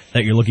information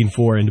that you're looking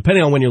for. And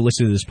depending on when you're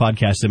listening to this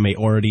podcast, it may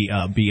already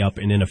be up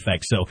and in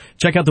effect. So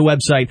check out the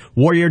website,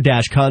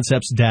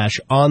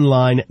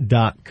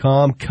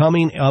 warrior-concepts-online.com.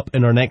 Coming up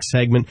in our next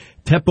segment,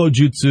 Teppo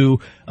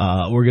Jutsu.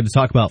 We're going to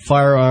talk about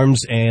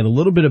firearms and a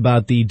little bit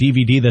about the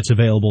DVD that's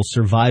available,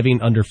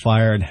 Surviving Under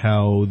Fire, and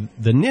how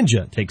the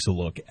ninja takes a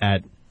look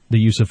at the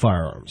use of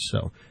firearms.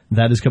 So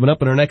that is coming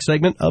up in our next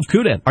segment of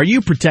KUDEN. Are you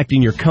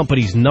protecting your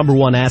company's number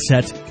one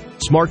asset?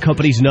 Smart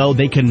companies know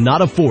they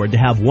cannot afford to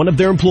have one of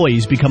their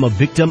employees become a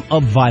victim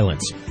of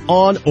violence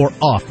on or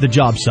off the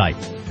job site.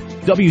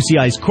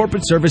 WCI's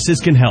corporate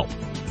services can help.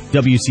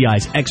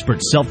 WCI's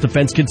expert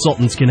self-defense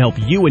consultants can help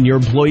you and your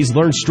employees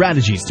learn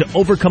strategies to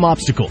overcome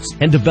obstacles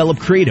and develop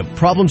creative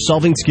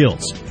problem-solving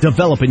skills.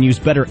 Develop and use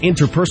better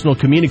interpersonal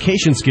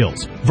communication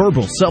skills,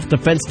 verbal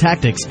self-defense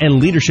tactics, and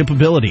leadership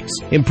abilities.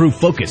 Improve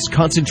focus,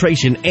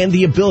 concentration, and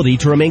the ability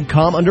to remain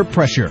calm under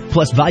pressure,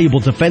 plus valuable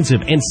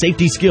defensive and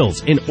safety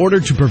skills in order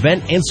to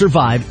prevent and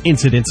survive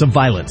incidents of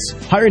violence.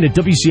 Hiring a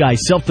WCI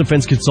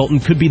self-defense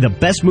consultant could be the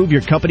best move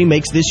your company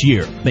makes this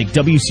year. Make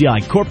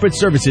WCI corporate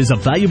services a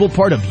valuable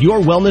part of your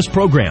wellness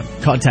program.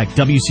 Contact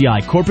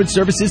WCI Corporate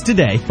Services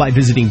today by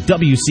visiting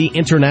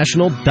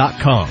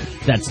WCInternational.com.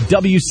 That's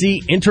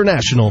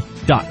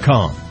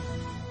WCInternational.com.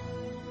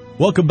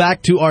 Welcome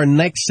back to our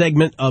next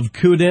segment of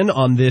KUDEN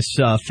on this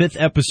fifth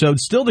episode.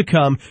 Still to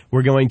come,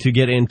 we're going to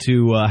get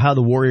into how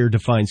the warrior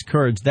defines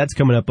courage. That's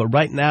coming up. But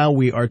right now,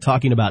 we are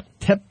talking about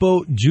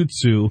Teppo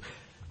Jutsu.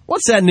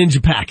 What's that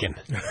ninja packing?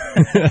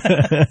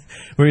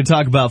 We're going to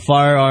talk about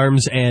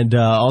firearms and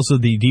also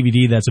the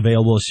DVD that's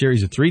available, a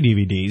series of 3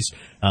 DVDs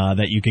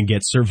that you can get,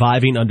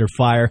 Surviving Under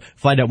Fire.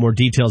 Find out more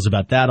details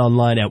about that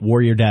online at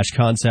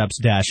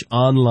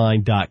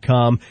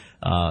warrior-concepts-online.com.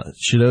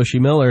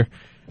 Shidoshi Miller.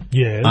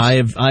 Yes.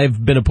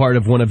 I've been a part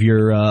of one of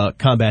your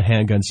combat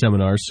handgun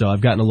seminars, so I've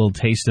gotten a little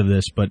taste of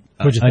this, but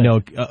I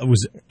know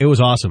it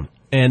was awesome.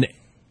 And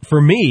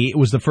for me, it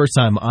was the first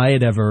time I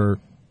had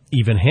ever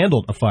even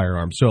handled a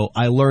firearm. So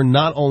I learned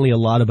not only a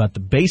lot about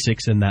the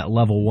basics in that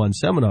level 1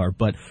 seminar,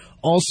 but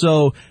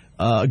also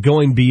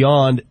going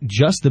beyond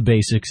just the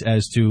basics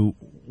as to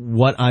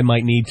what I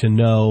might need to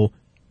know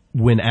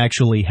when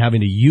actually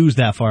having to use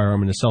that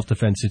firearm in a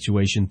self-defense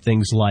situation.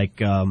 Things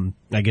like,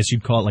 I guess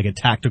you'd call it like a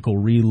tactical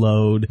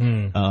reload.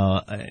 And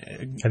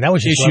that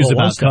was just issues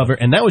level about cover.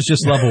 And that was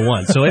just level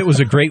 1. So it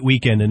was a great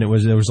weekend, and there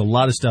was a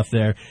lot of stuff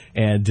there.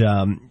 And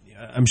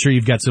I'm sure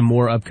you've got some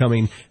more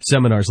upcoming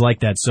seminars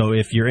like that. So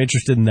if you're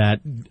interested in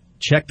that,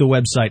 check the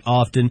website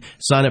often,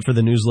 sign up for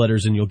the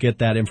newsletters, and you'll get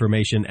that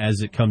information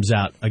as it comes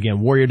out. Again,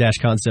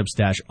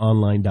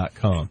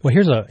 warrior-concepts-online.com. Well,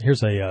 here's a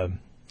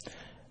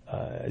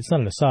it's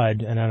not an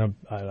aside, and I don't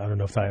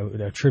know if I would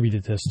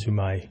attribute this to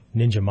my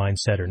ninja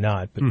mindset or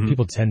not, but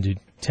people tend to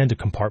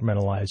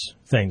compartmentalize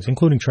things,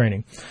 including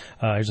training.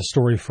 There's a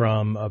story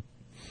from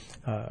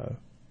a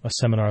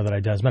seminar that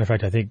I did. As a matter of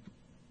fact, I think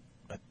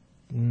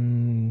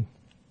no,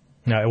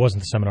 it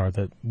wasn't the seminar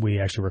that we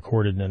actually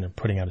recorded and are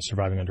putting out as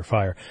Surviving Under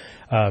Fire.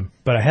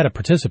 But I had a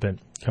participant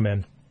come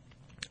in,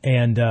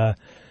 and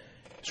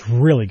it's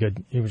really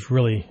good. It was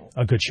really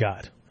a good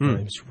shot. He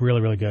was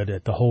really, really good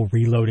at the whole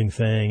reloading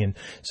thing. And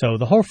so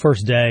the whole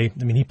first day,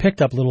 I mean, he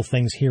picked up little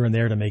things here and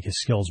there to make his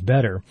skills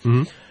better.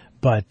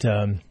 But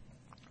it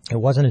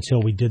wasn't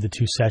until we did the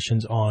 2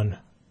 sessions on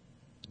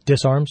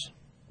disarms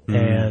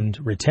and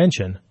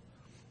retention,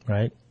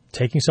 right?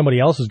 Taking somebody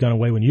else's gun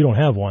away when you don't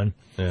have one,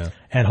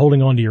 and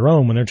holding on to your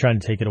own when they're trying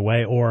to take it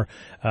away, or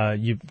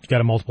you've got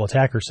a multiple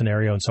attacker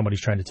scenario and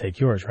somebody's trying to take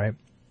yours, right?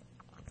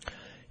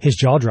 His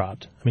jaw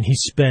dropped. I mean, he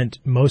spent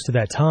most of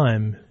that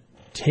time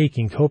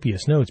taking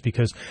copious notes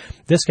because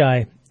this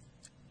guy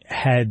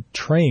had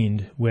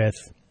trained with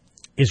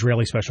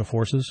Israeli Special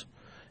Forces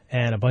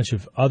and a bunch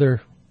of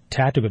other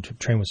tactical,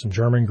 trained with some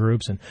German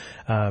groups. And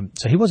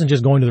so he wasn't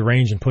just going to the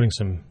range and putting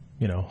some,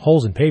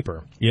 holes in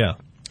paper. Yeah.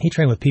 He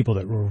trained with people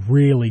that were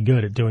really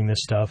good at doing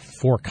this stuff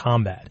for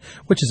combat,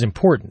 which is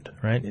important,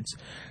 right? It's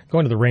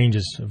going to the range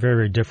is very,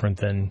 very different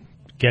than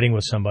getting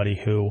with somebody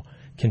who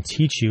can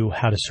teach you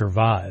how to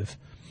survive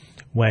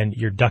when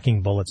you're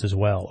ducking bullets as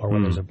well, or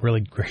when there's a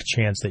really great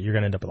chance that you're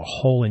going to end up with a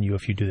hole in you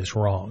if you do this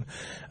wrong.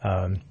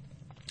 A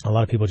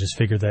lot of people just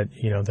figure that,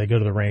 they go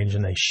to the range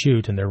and they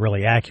shoot and they're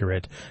really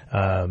accurate.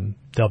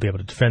 They'll be able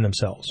to defend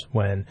themselves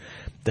when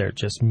they're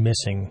just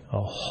missing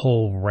a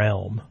whole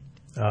realm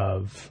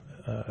of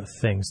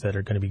things that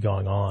are going to be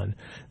going on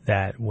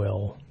that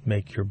will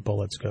make your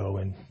bullets go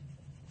in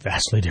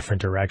vastly different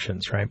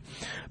directions, right?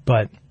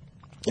 But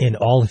in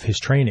all of his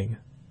training,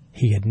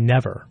 he had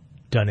never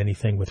done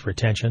anything with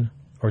retention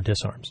or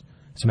disarms.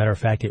 As a matter of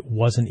fact, it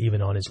wasn't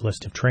even on his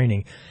list of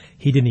training.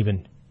 He didn't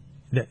even,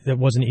 that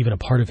wasn't even a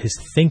part of his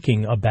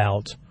thinking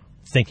about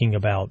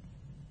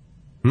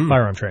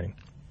firearm training.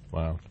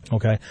 Wow.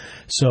 Okay.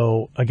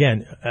 So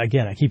again, I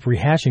keep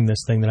rehashing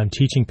this thing that I'm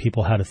teaching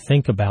people how to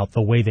think about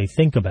the way they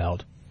think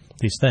about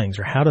these things,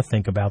 or how to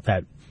think about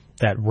that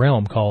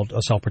realm called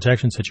a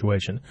self-protection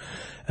situation.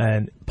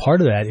 And part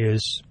of that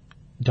is,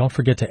 don't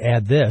forget to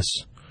add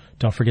this.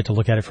 Don't forget to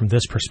look at it from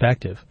this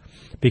perspective.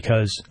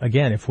 Because,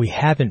 again, if we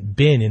haven't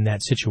been in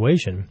that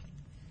situation,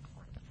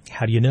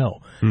 how do you know?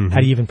 How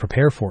do you even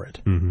prepare for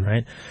it,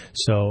 right?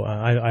 So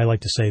I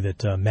like to say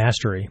that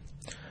mastery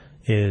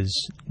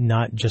is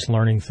not just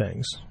learning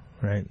things,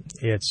 right?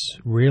 It's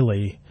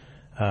really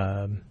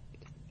a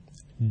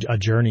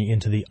journey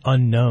into the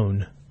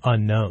unknown.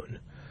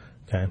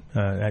 Okay,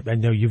 I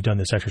know you've done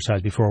this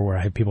exercise before, where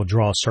I have people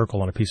draw a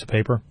circle on a piece of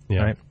paper,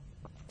 right,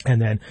 and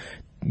then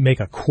make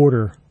a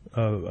quarter.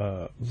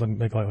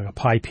 Make like a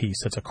pie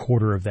piece that's a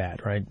quarter of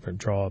that, right? Or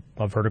draw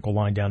a vertical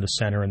line down to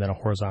center and then a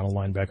horizontal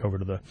line back over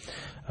to the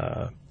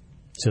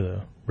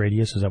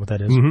radius. Is that what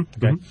that is?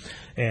 Okay.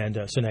 And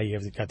so now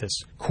you've got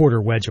this quarter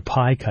wedge of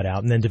pie cut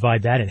out, and then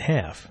divide that in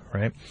half,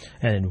 right?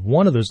 And in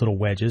one of those little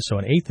wedges, so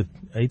an eighth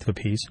of a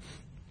piece,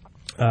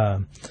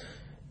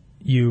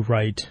 you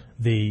write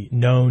the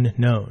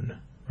known.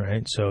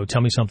 Right? So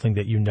tell me something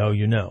that you know. I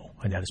know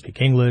how to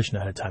speak English, I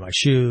know how to tie my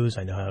shoes,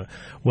 I know how to,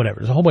 whatever.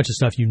 There's a whole bunch of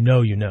stuff you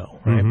know,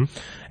 right?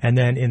 And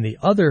then in the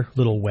other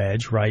little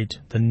wedge, write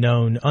the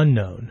known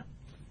unknown.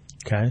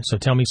 Okay? So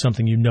tell me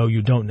something you know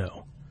you don't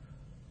know.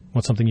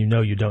 What's something you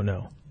know you don't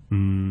know? You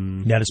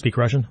know how to speak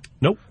Russian?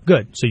 Nope.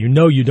 Good. So you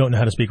know you don't know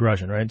how to speak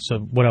Russian, right? So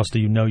what else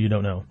do you know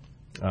don't know?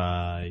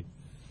 I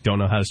don't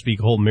know how to speak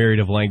a whole myriad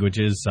of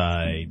languages.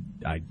 I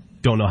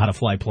don't know how to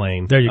fly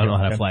plane. There you I don't go.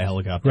 know how to fly a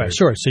helicopter. Right,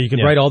 sure. So you can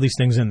write all these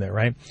things in there,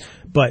 right?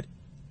 But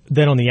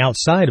then on the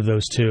outside of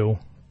those two,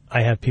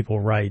 I have people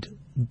write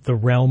the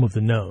realm of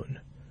the known.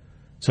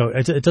 So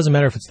it doesn't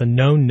matter if it's the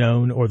known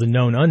known or the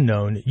known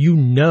unknown. You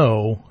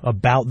know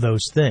about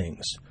those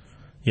things.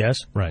 Yes?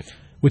 Right.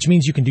 Which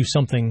means you can do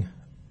something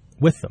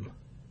with them.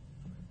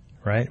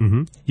 Right?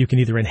 Mm-hmm. You can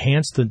either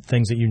enhance the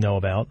things that you know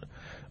about,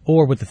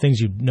 or with the things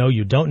you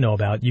don't know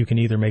about, you can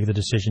either make the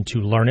decision to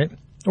learn it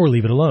or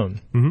leave it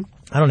alone. Mm-hmm.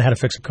 I don't know how to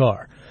fix a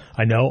car.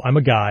 I know I'm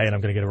a guy, and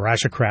I'm going to get a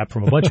rash of crap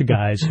from a bunch of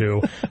guys who,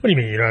 what do you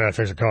mean you don't know how to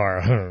fix a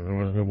car?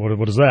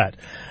 What is that?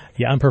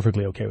 Yeah, I'm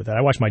perfectly okay with that.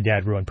 I watched my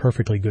dad ruin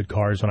perfectly good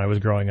cars when I was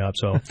growing up.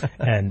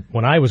 And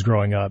when I was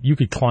growing up, you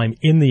could climb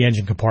in the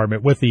engine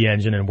compartment with the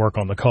engine and work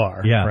on the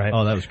car. Yeah. Right?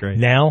 Oh, that was great.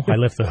 Now I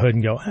lift the hood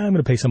and go, I'm going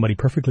to pay somebody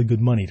perfectly good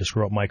money to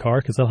screw up my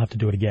car because they'll have to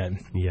do it again.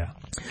 Yeah.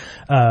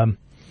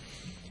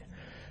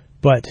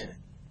 But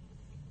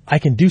I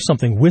can do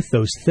something with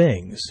those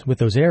things, with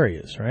those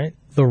areas, right?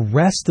 The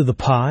rest of the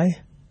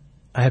pie,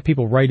 I have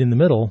people right in the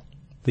middle,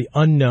 the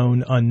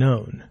unknown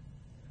unknown.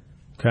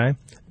 Okay?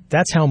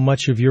 That's how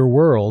much of your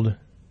world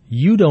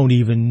you don't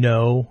even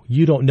know,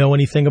 you don't know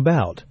anything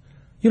about.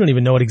 You don't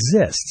even know it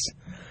exists.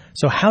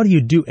 So how do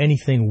you do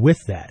anything with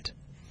that?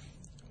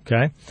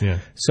 Okay? Yeah.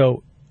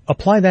 So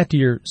apply that to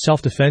your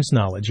self-defense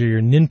knowledge or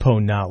your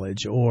NINPO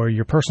knowledge or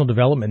your personal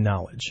development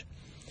knowledge.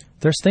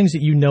 There's things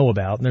that you know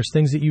about and there's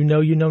things that you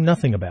know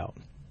nothing about.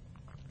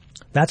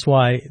 That's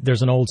why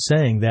there's an old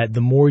saying that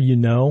the more you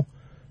know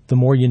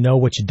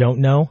what you don't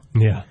know.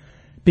 Yeah.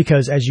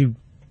 Because as you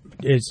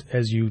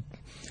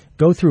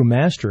go through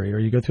mastery or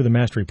you go through the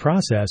mastery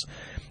process,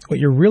 what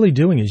you're really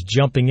doing is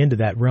jumping into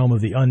that realm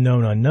of the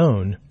unknown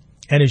unknown.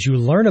 And as you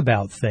learn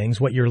about things,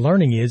 what you're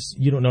learning is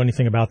you don't know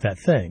anything about that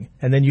thing.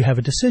 And then you have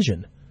a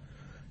decision.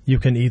 You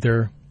can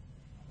either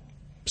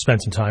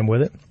spend some time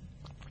with it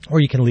or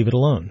you can leave it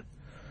alone.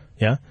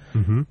 Yeah?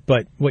 Mm-hmm.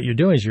 But what you're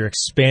doing is you're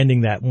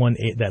expanding that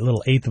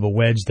little eighth of a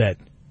wedge that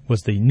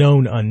was the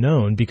known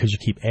unknown because you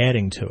keep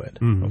adding to it.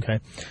 Mm-hmm. Okay?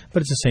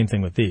 But it's the same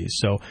thing with these.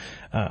 So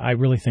I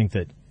really think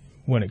that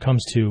when it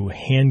comes to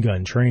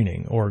handgun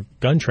training or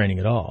gun training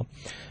at all,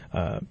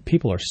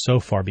 people are so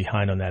far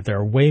behind on that. There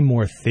are way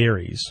more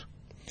theories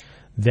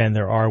than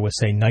there are with,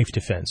 say, knife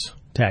defense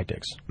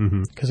tactics.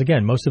 Because,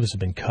 again, most of us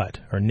have been cut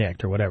or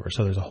nicked or whatever,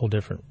 so there's a whole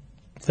different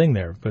thing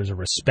there. There's a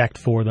respect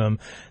for them.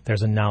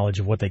 There's a knowledge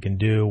of what they can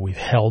do. We've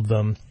held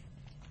them,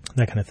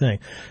 that kind of thing.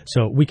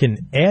 So we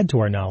can add to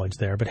our knowledge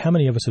there, but how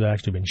many of us have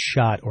actually been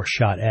shot or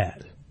shot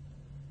at?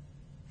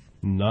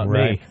 Not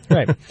right. me.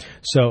 Right.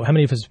 So how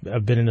many of us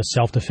have been in a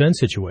self-defense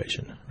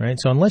situation, right?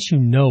 So unless you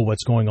know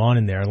what's going on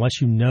in there,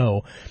 unless you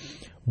know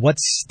what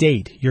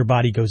state your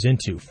body goes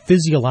into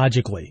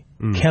physiologically,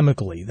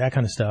 chemically, that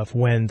kind of stuff,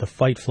 when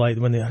the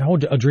when the whole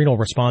adrenal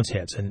response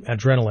hits and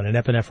adrenaline and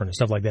epinephrine and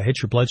stuff like that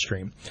hits your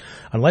bloodstream,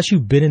 unless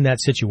you've been in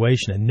that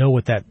situation and know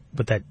what that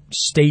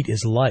state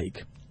is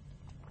like,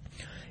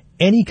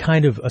 any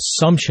kind of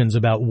assumptions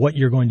about what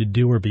you're going to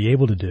do or be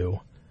able to do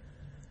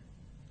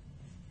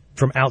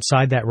from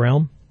outside that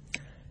realm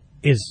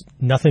is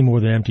nothing more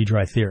than empty,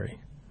 dry theory.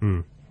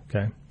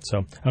 Okay? So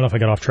I don't know if I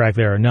got off track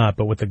there or not,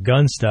 but with the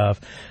gun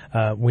stuff,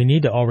 we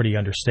need to already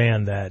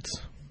understand that,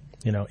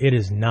 it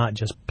is not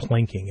just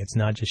plinking. It's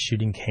not just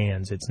shooting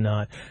cans. It's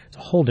a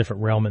whole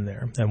different realm in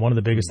there. And one of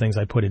the biggest things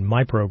I put in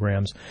my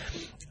programs,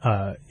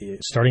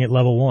 starting at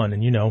level 1,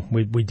 and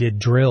we did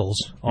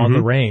drills on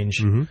the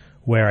range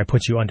where I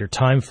put you under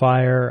time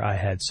fire. I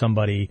had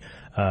somebody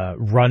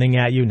running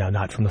at you, now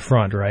not from the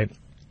front, right?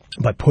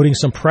 But putting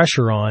some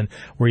pressure on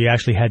where you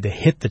actually had to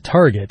hit the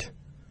target.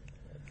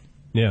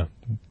 Yeah.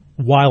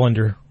 While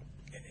under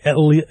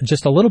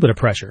just a little bit of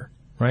pressure,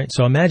 right?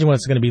 So imagine what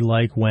it's going to be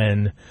like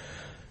when,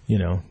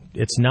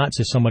 it's not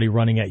just somebody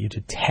running at you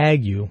to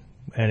tag you,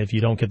 and if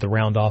you don't get the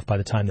round off by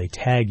the time they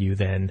tag you,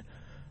 then,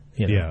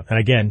 Yeah. And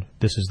again,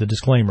 this is the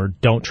disclaimer,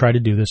 don't try to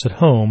do this at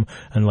home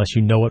unless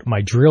you know what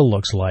my drill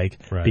looks like,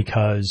 right.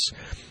 Because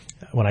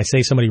when I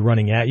say somebody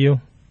running at you,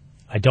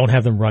 I don't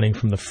have them running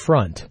from the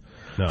front.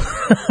 No.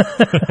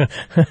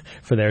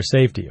 For their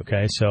safety,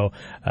 okay? So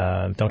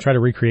don't try to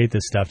recreate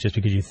this stuff just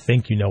because you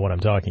think you know what I'm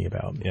talking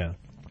about. Yeah.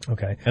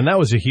 Okay. And that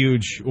was a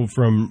huge,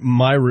 from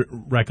my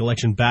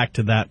recollection back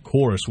to that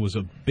course, was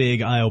a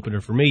big eye-opener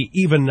for me,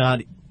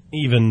 not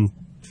even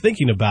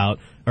thinking about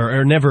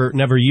or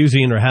never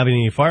using or having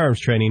any firearms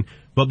training.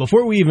 But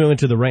before we even went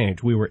to the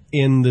range, we were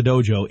in the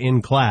dojo,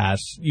 in class,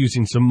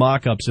 using some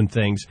mock-ups and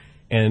things,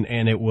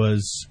 and it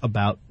was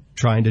about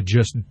trying to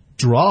just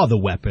draw the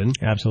weapon.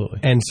 Absolutely.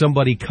 And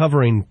somebody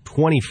covering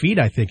 20 feet,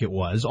 I think it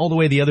was, all the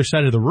way the other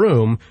side of the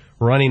room,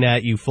 running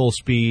at you full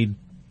speed.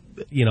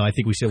 I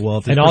think we said, well,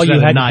 if this and all you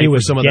had to do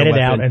was get it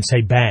weapon, out and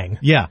say bang.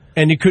 Yeah,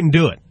 and you couldn't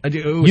do it.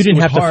 You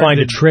didn't have to find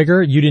a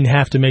trigger. You didn't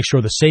have to make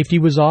sure the safety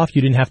was off.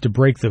 You didn't have to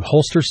break the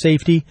holster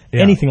safety,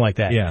 anything like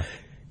that. Yeah.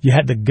 You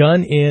had the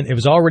gun in. It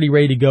was already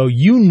ready to go.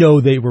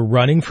 They were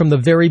running from the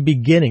very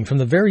beginning, from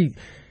the very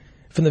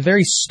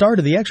start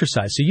of the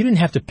exercise. So you didn't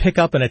have to pick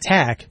up an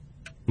attack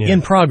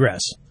in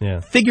progress. Yeah.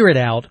 Figure it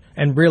out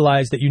and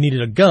realize that you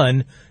needed a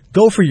gun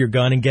go for your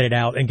gun and get it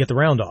out and get the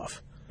round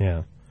off.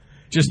 Yeah.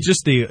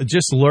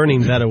 Just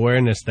learning that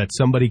awareness that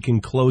somebody can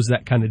close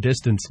that kind of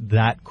distance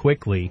that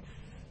quickly,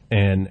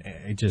 and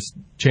it just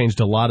changed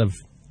a lot of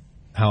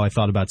how I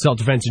thought about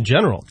self-defense in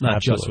general, not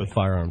Absolutely. just with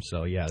firearms.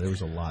 So yeah, there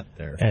was a lot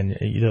there. And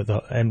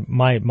and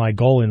my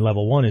goal in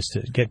level 1 is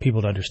to get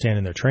people to understand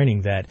in their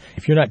training that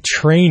if you're not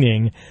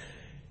training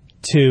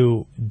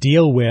to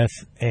deal with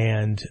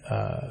and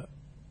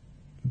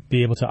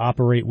be able to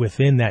operate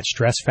within that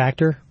stress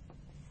factor,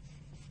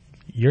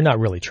 you're not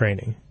really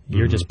training.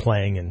 You're just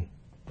playing and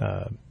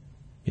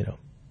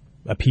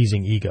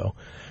appeasing ego.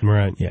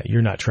 Right. Yeah,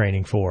 you're not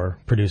training for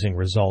producing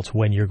results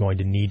when you're going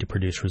to need to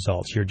produce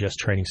results. You're just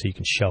training so you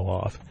can show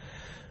off.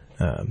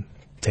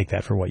 Take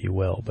that for what you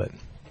will. But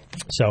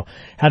so,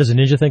 how does a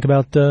ninja think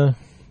about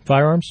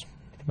firearms?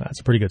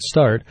 That's a pretty good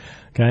start.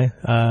 Okay,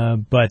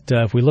 but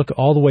if we look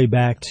all the way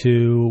back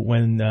to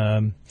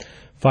when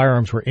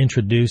firearms were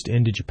introduced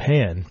into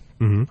Japan,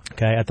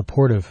 okay, at the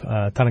port of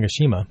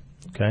Tanegashima,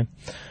 okay,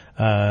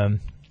 and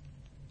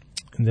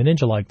the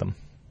ninja liked them.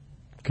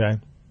 Okay,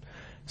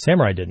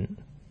 samurai didn't.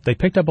 They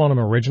picked up on them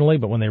originally,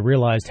 but when they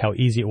realized how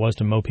easy it was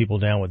to mow people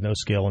down with no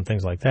skill and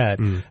things like that,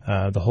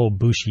 the whole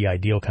Bushi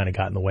ideal kind of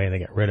got in the way and they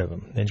got rid of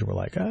them. Ninja were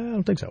like, I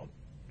don't think so.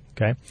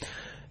 Okay.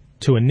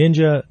 To a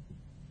ninja,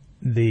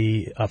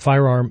 a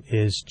firearm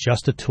is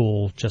just a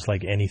tool, just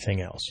like anything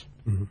else.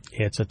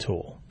 It's a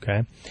tool.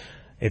 Okay.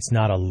 It's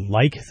not a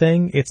like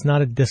thing. It's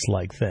not a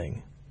dislike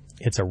thing.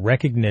 It's a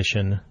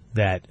recognition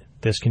that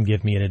this can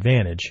give me an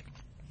advantage.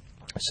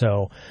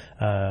 So,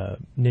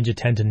 ninja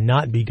tend to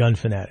not be gun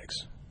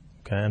fanatics.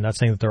 Okay, I'm not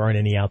saying that there aren't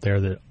any out there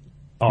that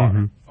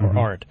are or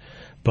aren't,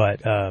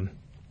 but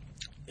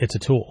it's a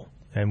tool,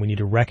 and we need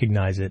to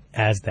recognize it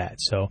as that.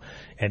 So,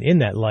 and in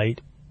that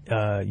light,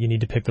 you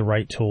need to pick the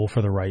right tool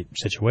for the right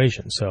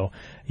situation. So,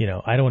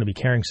 I don't want to be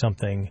carrying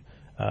something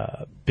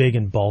big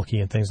and bulky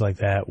and things like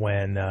that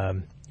when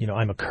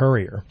I'm a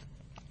courier,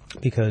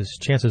 because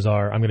chances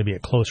are I'm going to be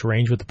at close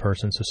range with the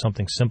person. So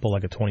something simple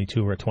like a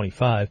 22 or a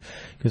 25,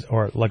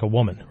 or like a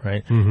woman,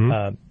 right?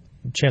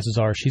 Chances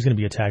are she's going to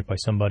be attacked by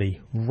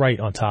somebody right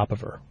on top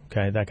of her,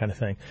 okay, that kind of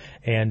thing.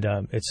 And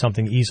it's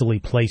something easily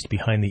placed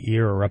behind the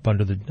ear or up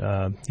under the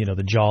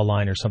the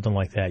jawline or something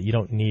like that. You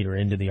don't need, or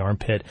into the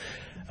armpit,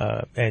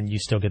 and you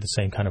still get the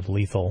same kind of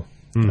lethal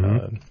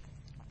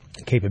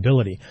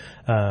capability.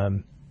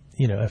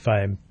 If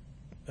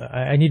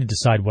I need to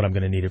decide what I'm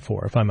going to need it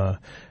for. If I'm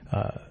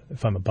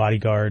a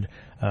bodyguard,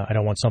 I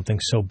don't want something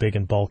so big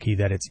and bulky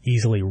that it's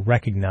easily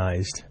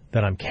recognized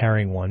that I'm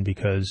carrying one,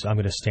 because I'm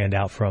going to stand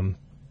out from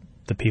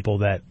the people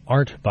that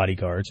aren't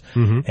bodyguards.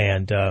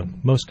 And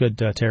most good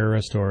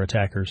terrorists or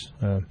attackers,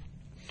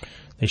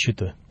 they shoot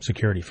the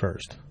security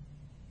first.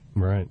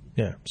 Right.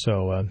 Yeah.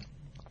 So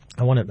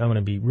I want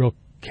to be real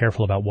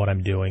careful about what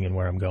I'm doing and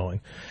where I'm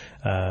going.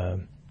 As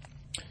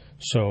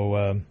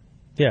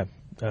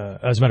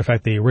a matter of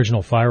fact, the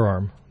original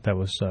firearm that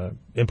was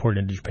imported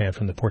into Japan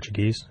from the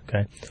Portuguese,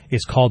 okay,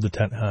 is called the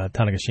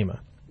Tanegashima,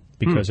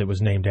 because it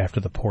was named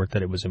after the port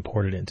that it was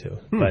imported into.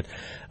 But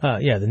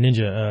the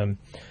ninja,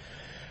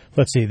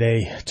 let's see,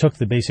 they took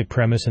the basic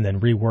premise and then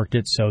reworked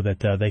it so that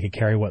they could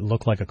carry what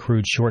looked like a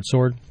crude short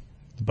sword,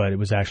 but it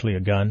was actually a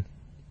gun.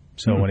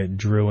 So when it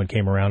drew and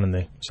came around, and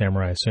the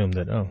samurai assumed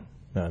that,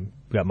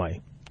 got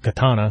my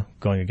katana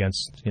going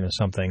against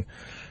something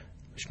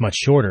much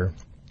shorter.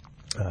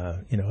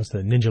 As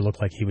the ninja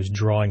looked like he was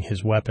drawing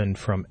his weapon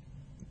from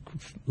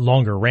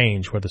longer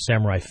range, where the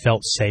samurai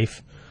felt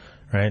safe,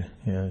 right?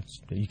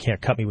 You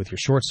can't cut me with your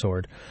short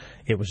sword.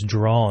 It was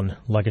drawn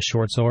like a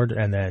short sword,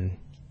 and then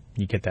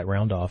you get that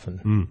round off,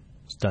 and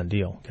it's done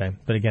deal. Okay,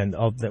 but again,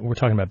 we're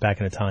talking about back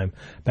in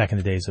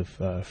the days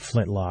of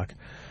flintlock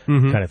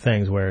kind of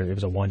things, where it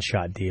was a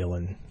one-shot deal,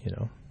 and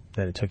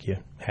that it took you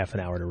half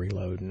an hour to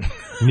reload, and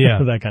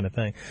that kind of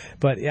thing.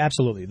 But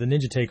absolutely, the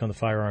ninja take on the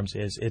firearms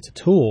is it's a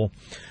tool,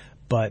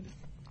 but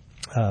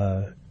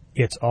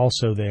it's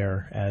also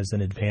there as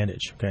an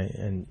advantage. Okay,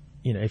 and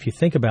if you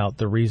think about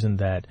the reason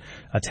that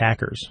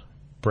attackers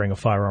bring a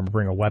firearm,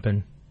 bring a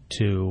weapon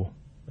to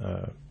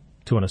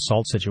an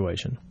assault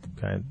situation,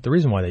 okay, the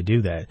reason why they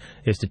do that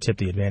is to tip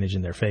the advantage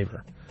in their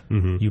favor.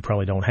 You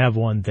probably don't have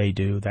one, they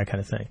do, that kind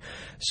of thing.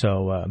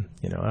 So,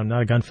 I'm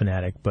not a gun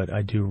fanatic, but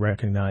I do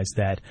recognize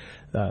that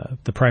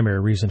the primary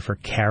reason for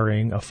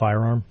carrying a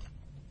firearm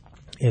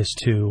is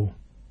to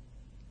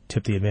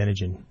tip the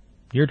advantage in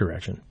your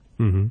direction.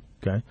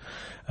 Okay.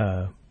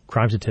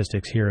 Crime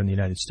statistics here in the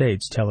United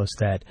States tell us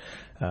that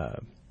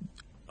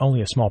only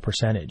a small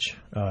percentage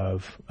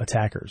of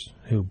attackers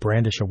who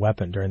brandish a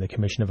weapon during the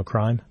commission of a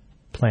crime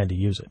plan to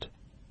use it.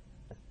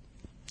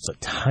 It's a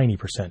tiny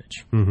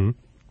percentage.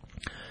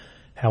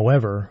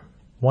 However,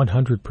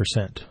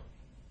 100%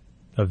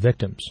 of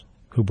victims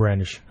who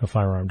brandish a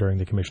firearm during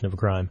the commission of a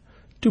crime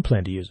do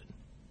plan to use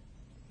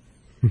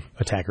it.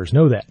 Attackers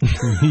know that.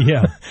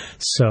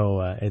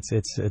 So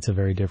it's a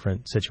very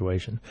different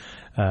situation.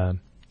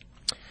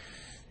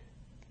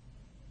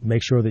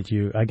 Make sure that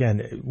you,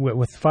 again,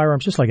 with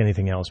firearms, just like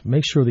anything else,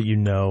 make sure that you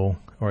know,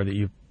 or that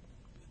you've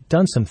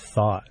done some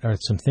thought or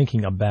some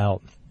thinking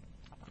about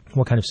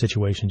what kind of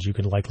situations you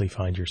could likely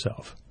find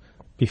yourself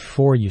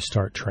before you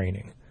start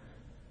training.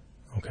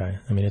 Okay.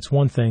 I mean, it's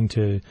one thing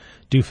to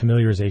do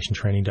familiarization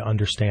training to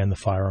understand the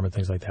firearm and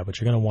things like that, but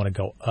you're going to want to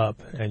go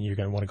up and you're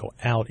going to want to go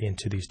out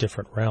into these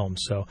different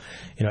realms. So,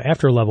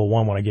 after level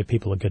 1, when I give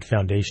people a good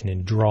foundation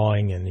in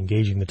drawing and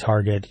engaging the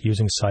target,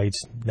 using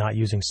sights, not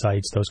using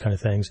sights, those kind of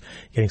things,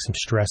 getting some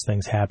stress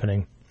things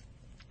happening.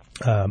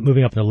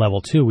 Moving up into level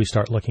 2, we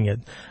start looking at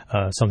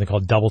something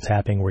called double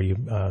tapping, where you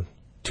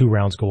 2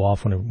 rounds go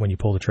off when you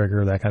pull the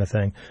trigger, that kind of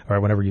thing.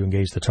 Or whenever you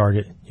engage the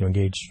target, you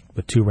engage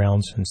with 2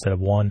 rounds instead of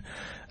 1.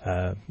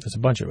 There's a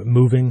bunch of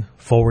moving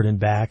forward and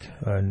back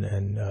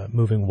and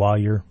moving while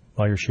you're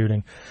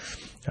shooting.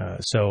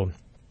 So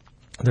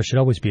there should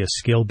always be a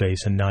skill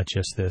base and not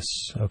just this,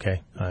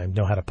 okay, I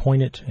know how to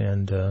point it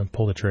and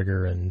pull the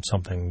trigger and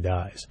something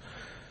dies.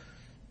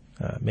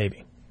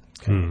 Maybe.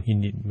 Okay. You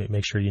need to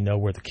make sure you know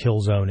where the kill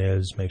zone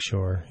is, make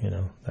sure,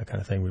 that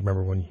kind of thing.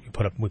 Remember when we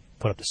put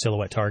up the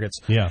silhouette targets?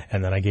 Yeah.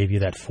 And then I gave you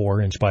that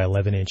 4-inch by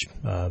 11-inch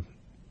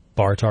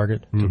bar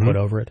target to put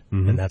over it,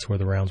 and that's where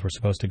the rounds were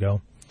supposed to go.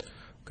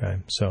 Okay.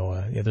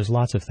 So, there's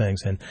lots of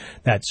things. And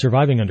that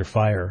Surviving Under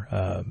Fire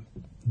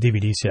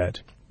DVD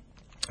set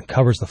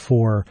covers the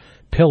 4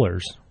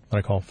 pillars, what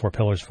I call 4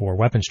 pillars for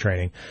weapons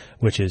training,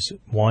 which is,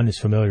 1 is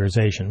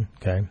familiarization,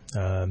 okay,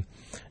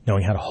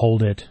 knowing how to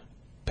hold it,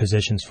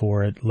 positions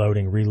for it,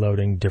 loading,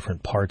 reloading,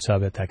 different parts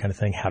of it, that kind of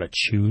thing, how to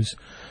choose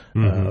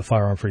a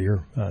firearm for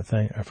your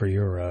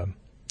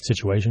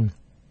situation.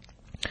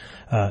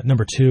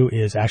 Number 2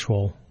 is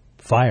actual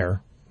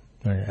fire,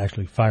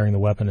 actually firing the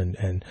weapon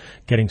and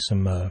getting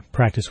some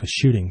practice with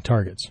shooting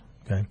targets.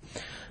 Okay,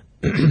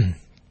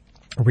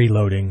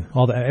 reloading,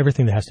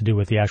 everything that has to do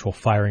with the actual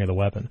firing of the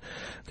weapon.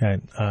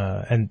 Okay,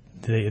 and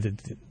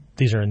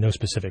these are in no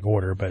specific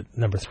order, but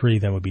number 3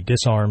 then would be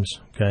disarms.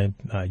 Okay,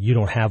 you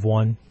don't have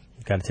one.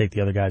 You've got to take the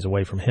other guys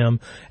away from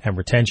him. And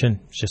retention,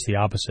 it's just the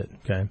opposite,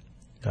 okay?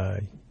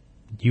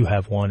 You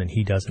have one and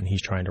he doesn't.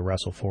 He's trying to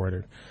wrestle for it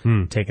or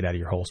take it out of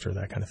your holster,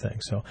 that kind of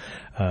thing. So,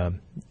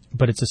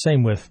 but it's the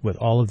same with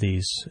all of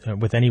these,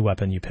 with any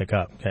weapon you pick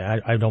up. Okay,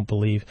 I don't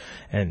believe,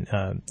 and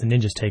the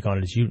Ninja's take on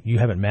it is you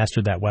haven't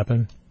mastered that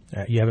weapon.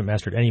 You haven't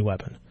mastered any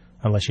weapon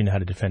unless you know how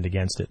to defend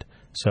against it.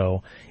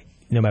 So,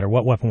 no matter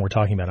what weapon we're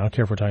talking about, I don't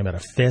care if we're talking about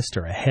a fist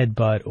or a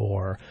headbutt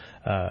or,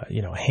 a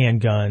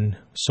handgun,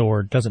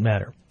 sword, doesn't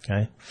matter.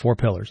 Okay. 4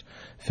 pillars: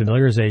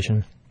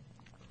 familiarization,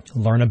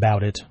 learn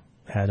about it,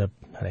 how to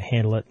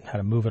handle it, how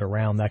to move it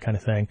around, that kind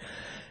of thing.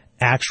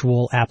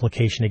 Actual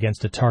application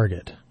against a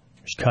target,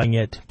 just cutting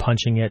it,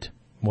 punching it,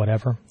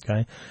 whatever.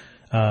 Okay.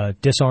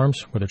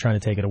 Disarms, where they're trying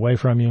to take it away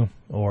from you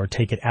or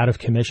take it out of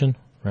commission,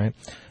 right?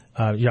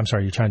 I'm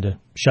sorry, you're trying to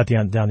shut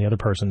down the other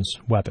person's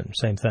weapon.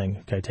 Same thing.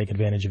 Okay, take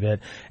advantage of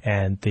it.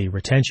 And the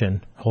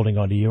retention, holding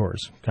on to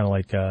yours. Kind of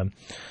like the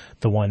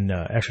one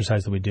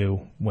exercise that we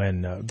do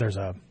when there's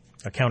a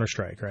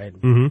counter-strike, right?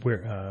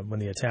 Where when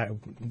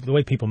the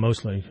way people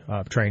mostly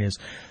train is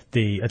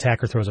the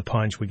attacker throws a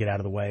punch, we get out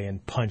of the way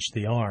and punch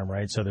the arm,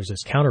 right? So there's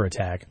this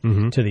counter-attack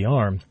to the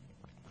arm.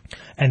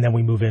 And then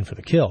we move in for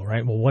the kill,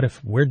 right? Well, what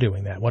if we're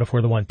doing that? What if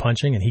we're the one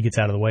punching and he gets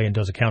out of the way and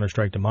does a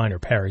counter-strike to mine or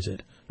parries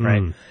it,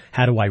 right?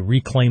 How do I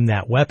reclaim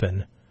that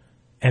weapon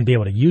and be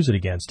able to use it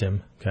against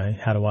him, okay?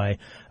 How do I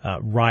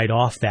ride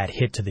off that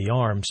hit to the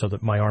arm so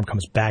that my arm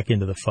comes back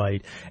into the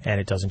fight and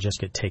it doesn't just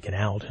get taken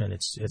out and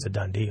it's a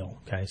done deal,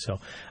 okay? So,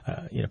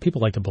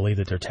 people like to believe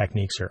that their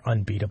techniques are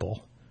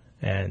unbeatable,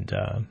 and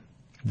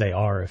they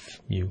are if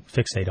you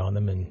fixate on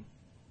them and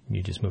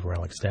you just move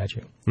around like a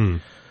statue. Okay,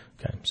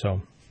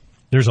 so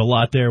there's a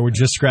lot there. We're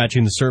just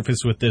scratching the surface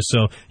with this.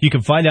 So you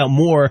can find out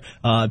more.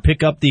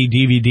 Pick up the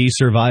DVD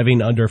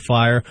Surviving Under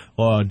Fire.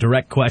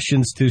 Direct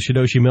questions to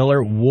Shidoshi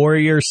Miller.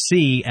 Warrior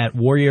C at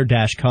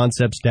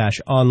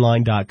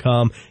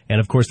warrior-concepts-online.com. And,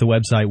 of course, the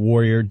website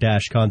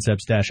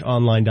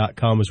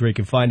warrior-concepts-online.com is where you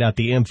can find out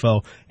the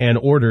info and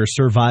order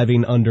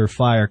Surviving Under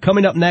Fire.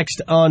 Coming up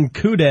next on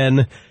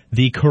KUDEN,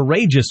 the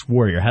courageous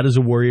warrior. How does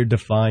a warrior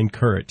define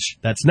courage?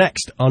 That's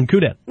next on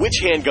KUDEN. Which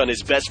handgun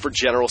is best for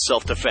general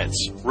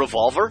self-defense?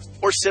 Revolver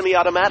or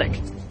semi-automatic?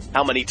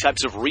 How many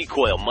types of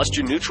recoil must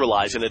you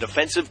neutralize in a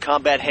defensive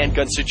combat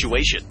handgun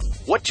situation?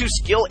 What 2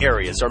 skill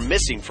areas are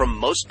missing from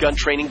most gun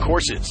training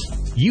courses?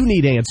 You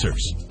need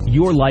answers.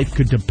 Your life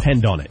could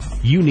depend on it.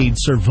 You need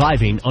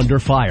Surviving Under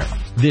Fire.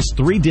 This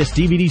 3-disc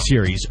DVD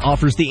series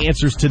offers the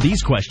answers to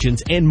these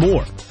questions and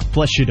more,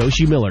 plus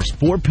Shidoshi Miller's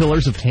 4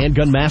 Pillars of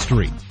Handgun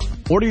Mastery.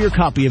 Order your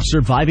copy of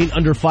Surviving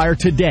Under Fire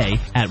today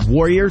at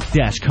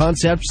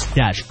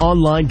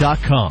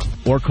warrior-concepts-online.com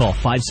or call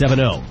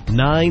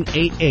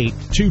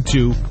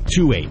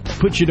 570-988-2228.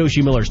 Put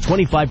Shidoshi Miller's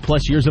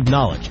 25-plus years of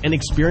knowledge and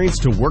experience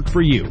to work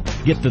for you.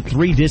 Get the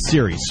 3-disc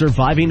series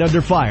Surviving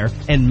Under Fire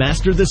and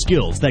master the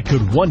skills that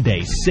could one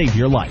day save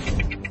your life.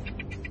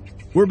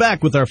 We're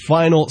back with our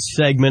final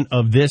segment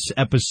of this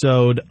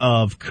episode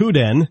of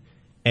KUDEN.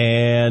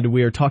 And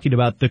we are talking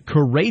about the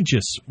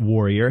courageous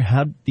warrior,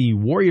 how the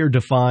warrior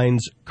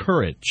defines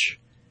courage.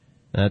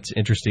 That's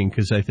interesting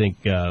because I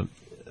think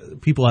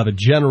people have a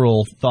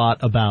general thought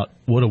about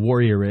what a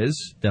warrior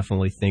is.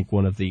 Definitely think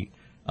one of the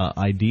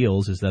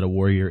ideals is that a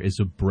warrior is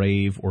a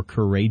brave or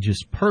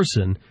courageous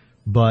person.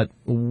 But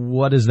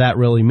what does that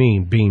really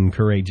mean, being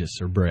courageous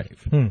or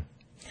brave?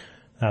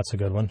 That's a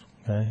good one.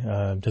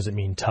 Okay. Does it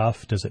mean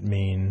tough? Does it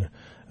mean,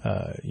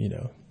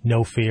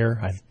 no fear?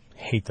 I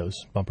hate those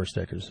bumper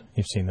stickers.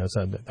 You've seen those.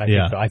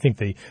 I think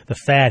the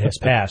fad has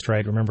passed,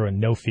 right? Remember when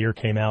No Fear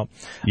came out?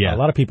 Yeah. A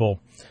lot of people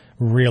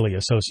really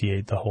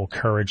associate the whole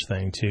courage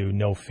thing to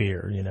no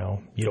fear. You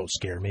don't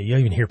scare me. You don't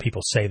even hear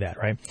people say that,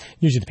 right?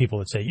 Usually the people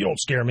that say, you don't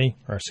scare me,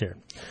 are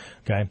scared.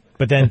 Okay.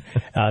 But then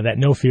that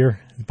No Fear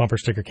bumper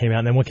sticker came out.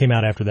 And then what came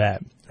out after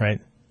that, right?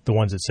 The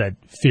ones that said,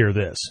 fear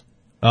this.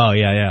 Oh,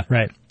 yeah.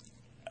 Right.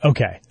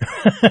 Okay.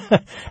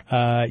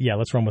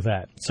 Let's run with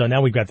that. So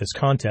now we've got this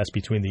contest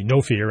between the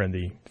no fear and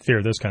the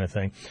fear this kind of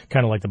thing.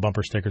 Kind of like the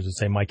bumper stickers that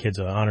say, my kid's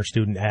an honor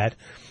student at,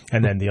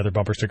 and then the other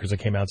bumper stickers that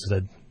came out that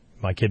said,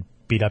 my kid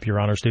beat up your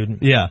honor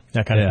student. Yeah.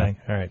 That kind of thing.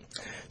 All right.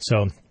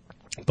 So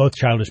both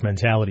childish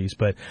mentalities,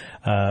 but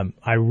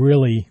I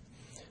really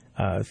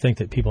think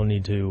that people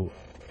need to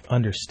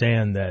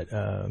understand that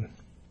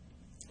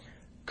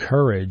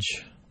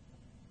courage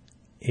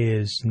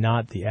is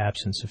not the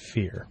absence of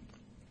fear.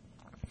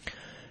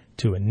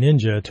 To a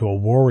ninja, to a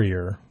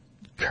warrior,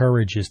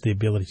 courage is the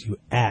ability to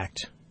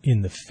act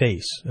in the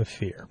face of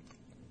fear.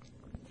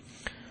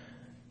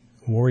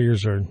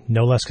 Warriors are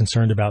no less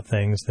concerned about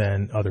things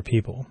than other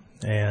people.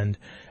 And,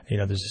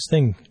 there's this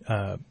thing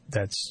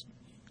that's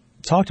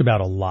talked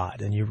about a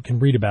lot, and you can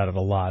read about it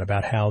a lot,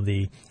 about how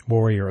the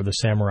warrior or the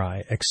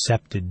samurai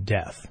accepted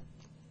death.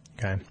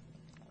 Okay?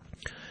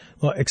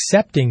 Well,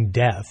 accepting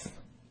death,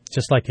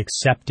 just like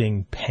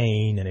accepting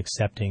pain and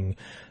accepting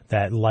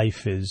that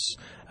life is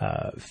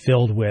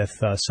filled with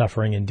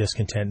suffering and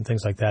discontent and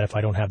things like that, if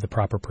I don't have the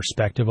proper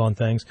perspective on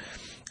things,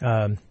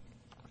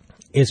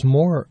 is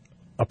more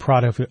a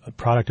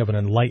product of an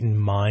enlightened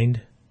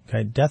mind.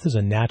 Okay, death is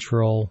a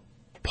natural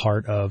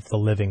part of the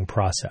living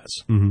process.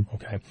 Mm-hmm.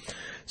 Okay,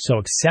 so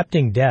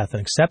accepting death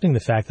and accepting the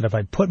fact that if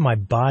I put my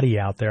body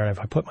out there and if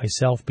I put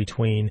myself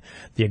between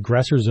the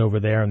aggressors over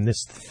there and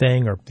this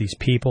thing or these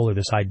people or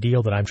this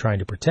ideal that I'm trying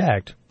to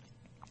protect,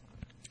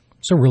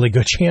 it's a really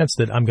good chance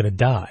that I'm going to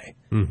die.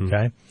 Mm-hmm.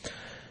 Okay,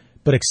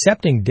 but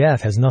accepting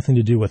death has nothing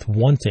to do with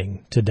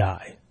wanting to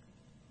die.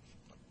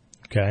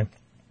 Okay,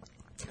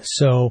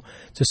 so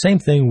it's the same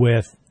thing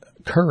with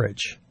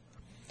courage.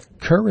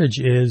 Courage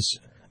is,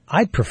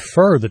 I'd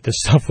prefer that this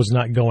stuff was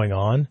not going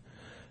on,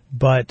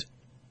 but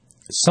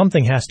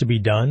something has to be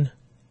done.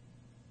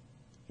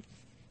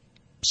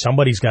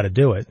 Somebody's got to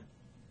do it,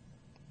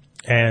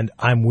 and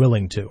I'm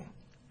willing to.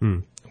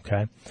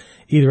 Okay,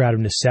 either out of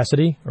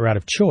necessity or out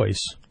of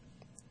choice.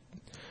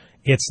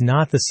 It's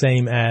not the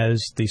same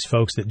as these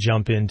folks that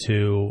jump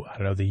into,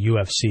 the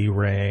UFC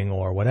ring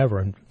or whatever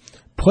and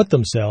put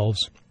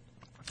themselves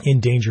in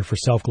danger for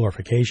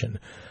self-glorification.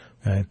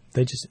 Okay?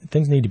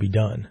 Things need to be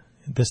done.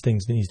 This thing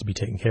needs to be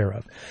taken care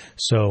of.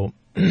 So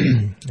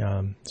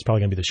it's probably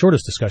going to be the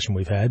shortest discussion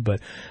we've had,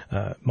 but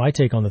my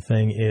take on the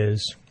thing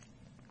is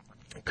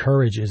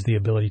courage is the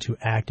ability to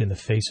act in the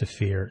face of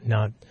fear,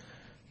 not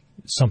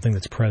something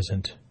that's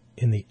present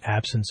in the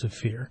absence of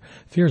fear.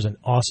 Fear is an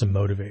awesome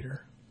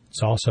motivator.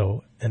 It's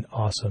also an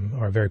awesome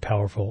or a very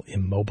powerful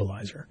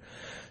immobilizer.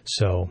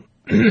 So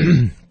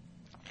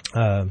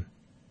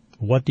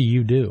what do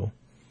you do?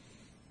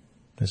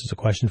 This is a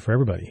question for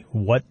everybody.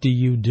 What do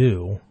you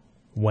do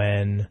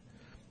when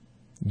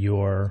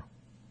you're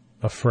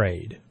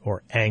afraid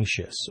or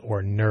anxious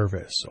or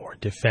nervous or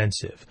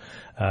defensive?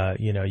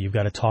 You've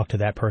got to talk to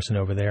that person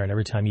over there, and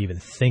every time you even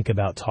think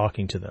about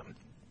talking to them,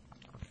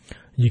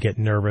 you get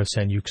nervous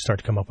and you start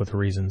to come up with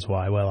reasons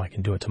why, I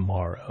can do it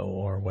tomorrow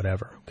or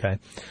whatever, okay?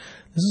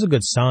 This is a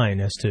good sign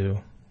as to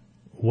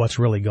what's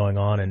really going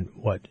on and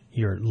what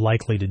you're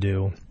likely to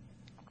do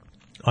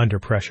under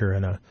pressure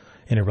in a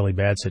really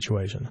bad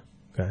situation,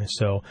 okay?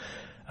 So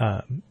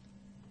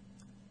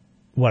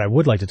what I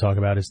would like to talk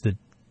about is the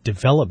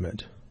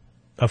development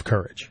of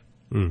courage,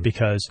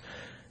 because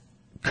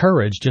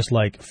courage, just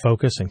like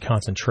focus and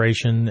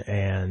concentration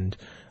and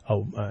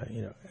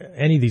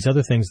any of these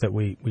other things that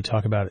we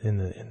talk about in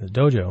the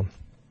dojo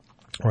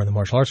or in the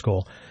martial arts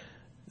school,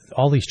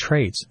 all these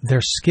traits,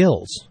 they're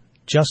skills,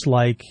 just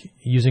like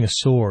using a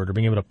sword or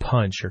being able to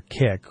punch or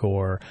kick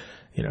or,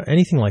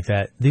 anything like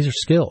that. These are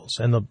skills.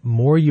 And the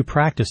more you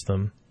practice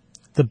them,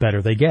 the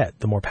better they get,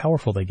 the more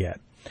powerful they get.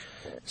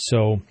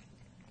 So,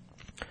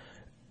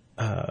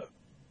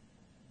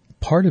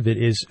 part of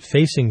it is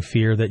facing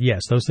fear that,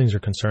 yes, those things are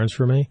concerns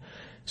for me.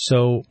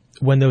 So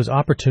when those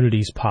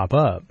opportunities pop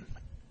up,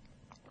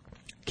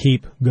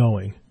 keep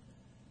going,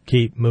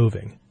 keep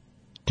moving,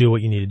 do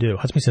what you need to do.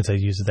 Hatsumi Sensei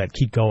uses that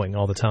keep going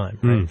all the time.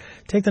 Right?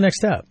 Take the next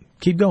step,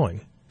 keep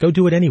going, go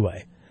do it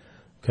anyway.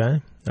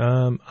 Okay.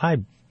 I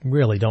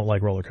really don't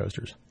like roller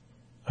coasters.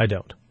 I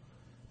don't.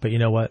 But you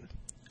know what?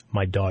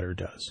 My daughter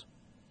does.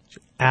 She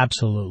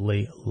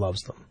absolutely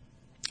loves them.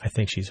 I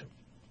think she's a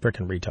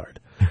frickin' retard.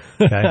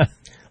 Okay.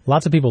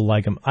 Lots of people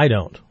like them. I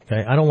don't.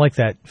 Okay. I don't like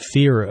that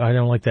fear. I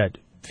don't like that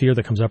fear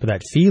that comes up, or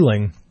that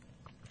feeling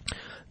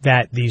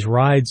that these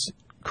rides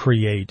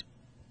create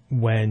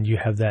when you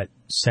have that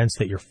sense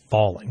that you're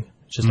falling.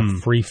 It's just a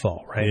free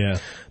fall, right? Yeah.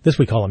 This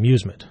we call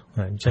amusement.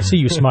 Right? I see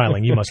you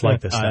smiling. You must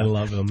like this stuff. I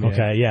love them. Yeah.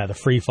 Okay, yeah, the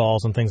free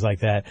falls and things like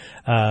that.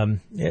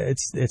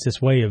 It's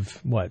this way of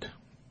what?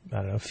 I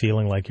don't know,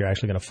 feeling like you're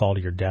actually going to fall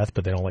to your death,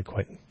 but they don't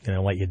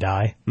let you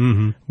die.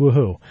 Mm-hmm.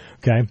 Woohoo.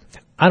 Okay.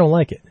 I don't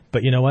like it,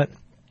 but you know what?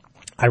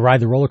 I ride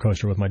the roller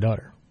coaster with my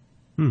daughter.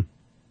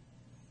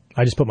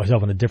 I just put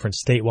myself in a different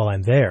state while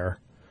I'm there,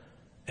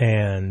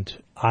 and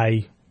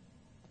I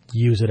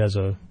use it as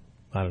a,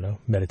 I don't know,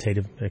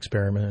 meditative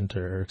experiment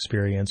or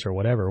experience or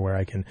whatever, where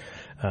I can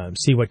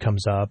see what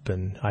comes up,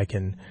 and I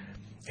can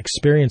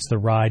experience the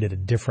ride at a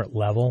different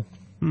level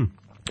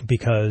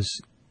because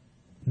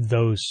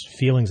those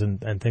feelings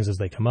and things as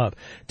they come up,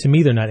 to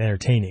me, they're not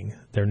entertaining.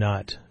 They're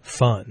not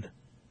fun.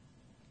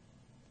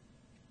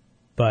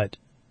 But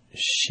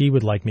she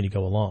would like me to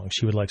go along.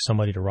 She would like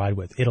somebody to ride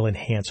with. It'll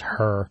enhance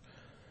her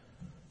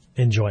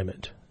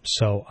enjoyment.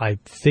 So I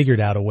figured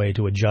out a way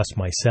to adjust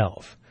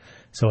myself.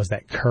 So is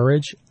that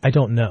courage? I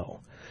don't know.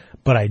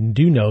 But I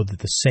do know that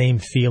the same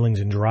feelings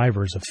and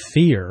drivers of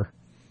fear,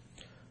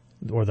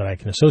 or that I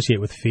can associate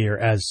with fear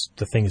as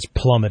the thing is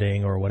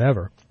plummeting or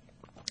whatever,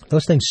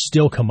 those things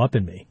still come up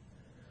in me.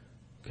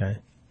 Okay.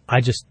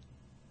 I just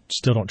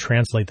still don't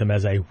translate them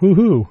as a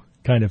woohoo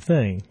kind of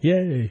thing.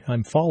 Yay,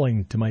 I'm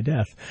falling to my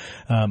death.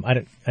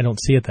 I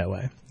don't see it that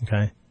way.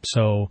 Okay.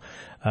 So,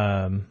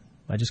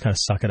 I just kind of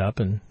suck it up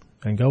and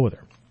go with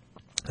her.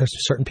 There's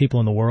certain people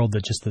in the world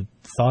that just the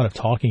thought of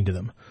talking to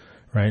them,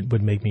 right,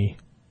 would make me,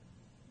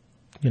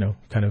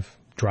 kind of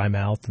dry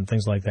mouth and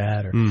things like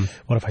that. Or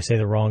what if I say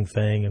the wrong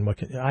thing? And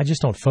I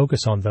just don't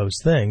focus on those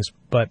things,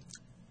 but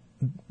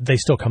they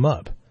still come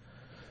up.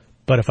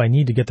 But if I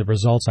need to get the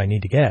results I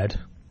need to get,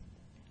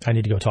 I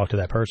need to go talk to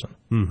that person.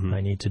 I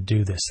need to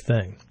do this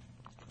thing.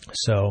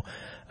 So,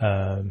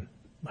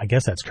 I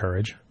guess that's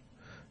courage.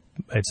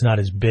 It's not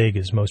as big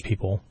as most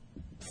people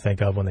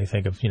think of when they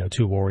think of,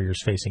 two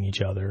warriors facing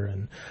each other,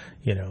 and,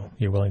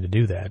 you're willing to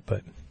do that.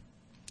 But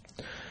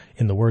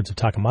in the words of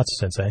Takamatsu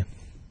Sensei,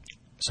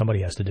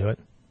 somebody has to do it.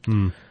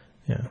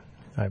 Yeah.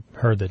 I've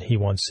heard that he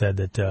once said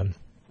that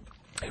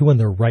who in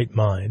their right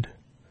mind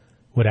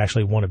would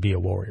actually want to be a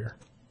warrior?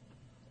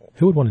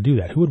 Who would want to do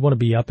that? Who would want to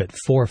be up at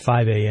 4 or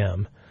 5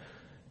 a.m.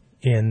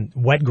 in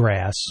wet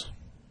grass,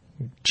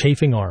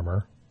 chafing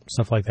armor,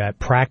 stuff like that,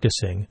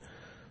 practicing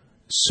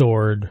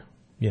sword,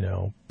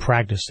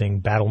 practicing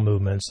battle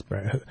movements?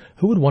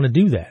 Who would want to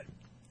do that?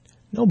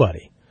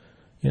 Nobody.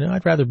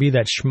 I'd rather be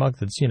that schmuck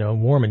that's,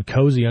 warm and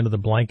cozy under the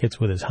blankets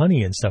with his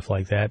honey and stuff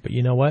like that. But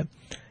you know what?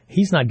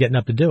 He's not getting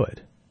up to do it.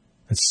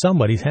 And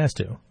somebody has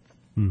to.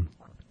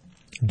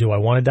 Do I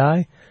want to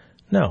die?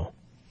 No.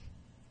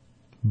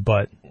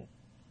 But.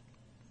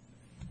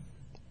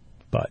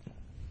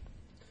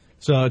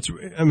 So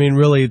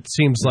really it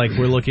seems like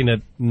we're looking at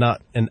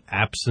not an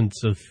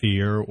absence of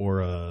fear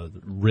or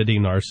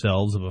ridding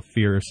ourselves of a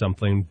fear or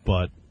something,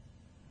 but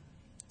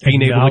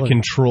being able to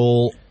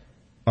control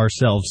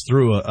ourselves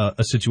through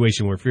a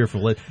situation where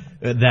fearful,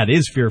 that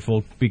is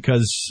fearful,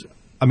 because,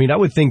 I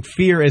would think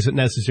fear isn't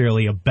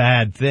necessarily a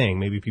bad thing.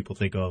 Maybe people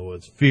think, oh,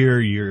 it's fear,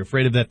 you're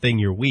afraid of that thing,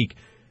 you're weak.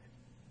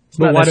 It's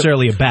not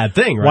necessarily a bad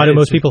thing, right? Why do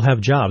most people have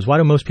jobs? Why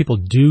do most people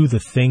do the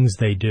things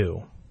they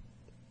do?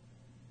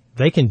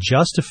 They can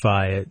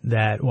justify it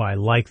that, well, I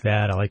like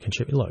that, I like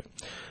contributing. Look,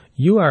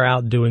 you are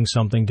out doing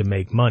something to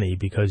make money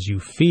because you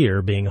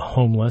fear being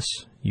homeless,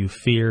 you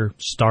fear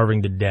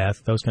starving to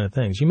death, those kind of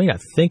things. You may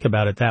not think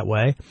about it that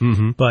way,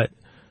 but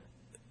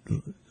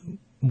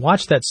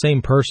watch that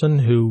same person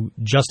who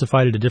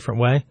justified it a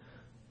different way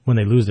when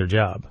they lose their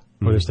job,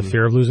 or there's the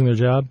fear of losing their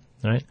job,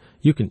 right?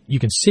 You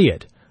can see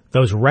it.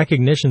 Those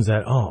recognitions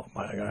that, oh,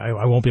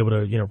 I won't be able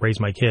to, raise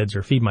my kids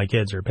or feed my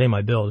kids or pay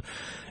my bills.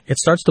 It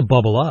starts to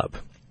bubble up.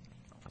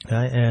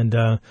 Okay?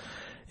 And,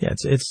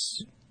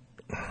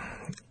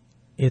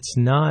 it's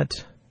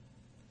not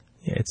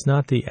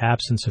the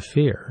absence of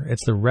fear.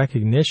 It's the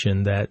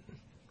recognition that,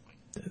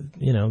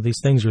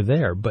 these things are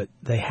there, but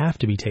they have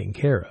to be taken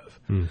care of.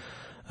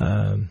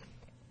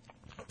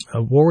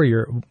 A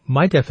warrior,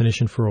 my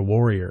definition for a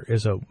warrior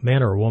is a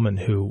man or a woman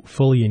who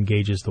fully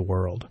engages the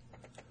world.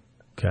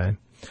 Okay?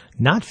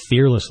 Not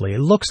fearlessly. It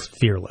looks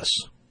fearless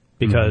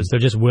because they're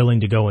just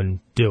willing to go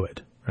and do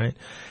it, right?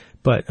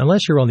 But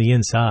unless you're on the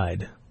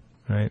inside,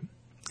 right,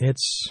 it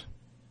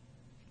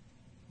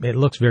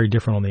looks very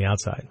different on the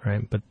outside,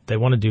 right? But they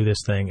want to do this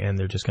thing, and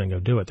they're just going to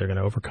go do it. They're going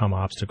to overcome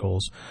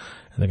obstacles,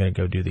 and they're going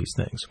to go do these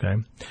things, okay?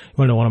 You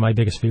want to know one of my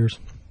biggest fears?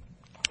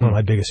 One of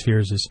my biggest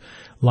fears is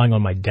lying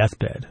on my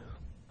deathbed,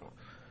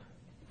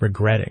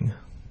 regretting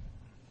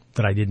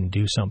that I didn't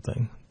do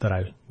something that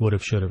I would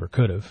have, should have, or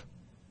could have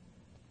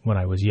when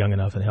I was young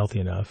enough and healthy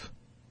enough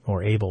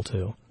or able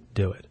to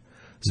do it.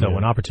 So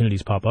when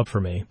opportunities pop up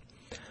for me,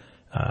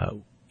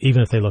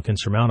 even if they look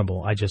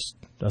insurmountable, I just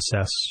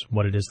assess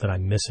what it is that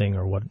I'm missing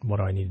or what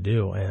do I need to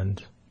do,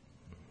 and,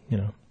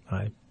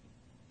 I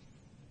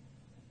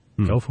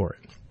go for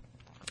it.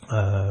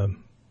 I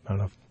don't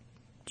know.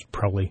 It's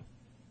probably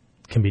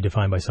can be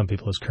defined by some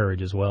people as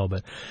courage as well.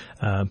 But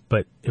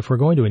if we're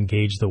going to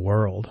engage the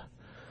world,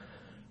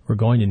 we're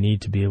going to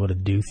need to be able to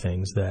do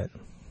things that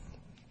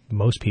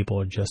most people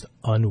are just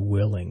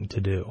unwilling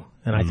to do.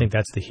 And I think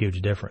that's the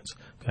huge difference.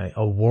 Okay?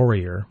 A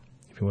warrior,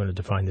 if you want to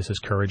define this as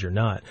courage or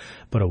not,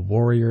 but a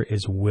warrior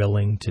is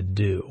willing to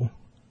do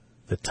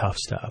the tough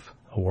stuff.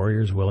 A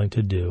warrior is willing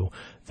to do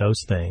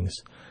those things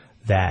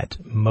that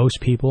most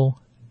people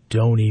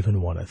don't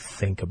even want to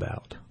think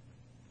about.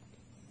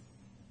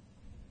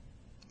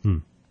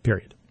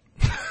 Period.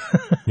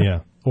 Yeah.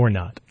 Or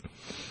not.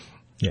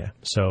 Yeah.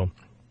 So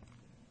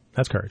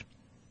that's courage.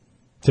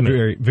 To me.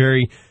 Very,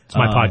 very. It's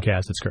my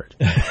podcast. It's courage.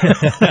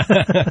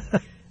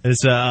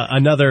 It's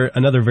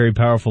another very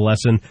powerful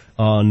lesson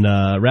on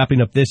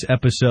wrapping up this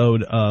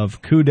episode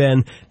of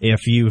KUDEN.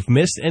 If you've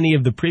missed any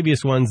of the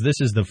previous ones,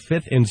 this is the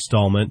 5th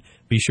installment.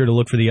 Be sure to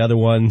look for the other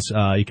ones.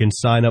 You can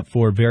sign up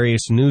for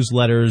various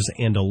newsletters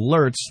and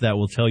alerts that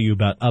will tell you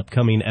about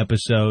upcoming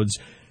episodes.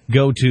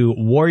 Go to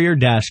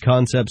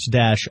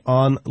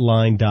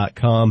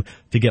warrior-concepts-online.com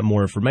to get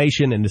more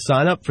information and to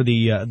sign up for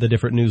the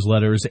different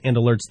newsletters and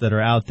alerts that are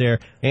out there.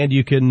 And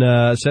you can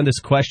send us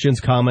questions,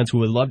 comments.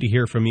 We would love to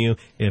hear from you.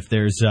 If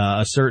there's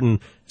a certain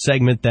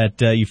segment that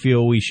you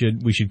feel we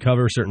should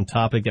cover, a certain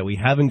topic that we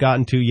haven't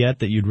gotten to yet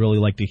that you'd really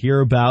like to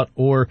hear about,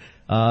 or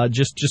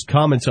just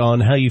comments on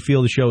how you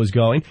feel the show is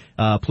going,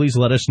 please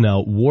let us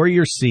know.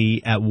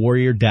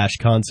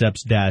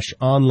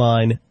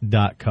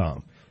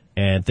 warrior-concepts-online.com.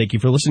 And thank you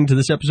for listening to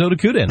this episode of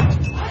KUDEN.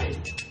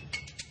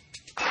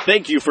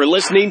 Thank you for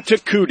listening to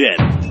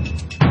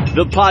KUDEN,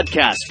 the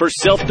podcast for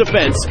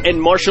self-defense and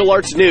martial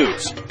arts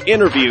news,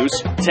 interviews,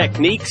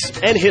 techniques,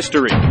 and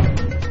history.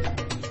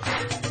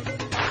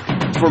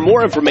 For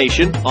more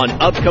information on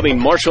upcoming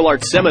martial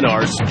arts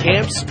seminars,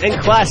 camps, and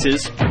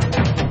classes,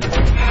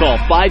 call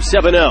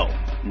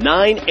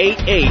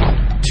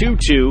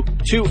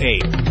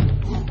 570-988-2228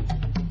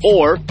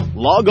 or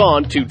log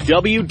on to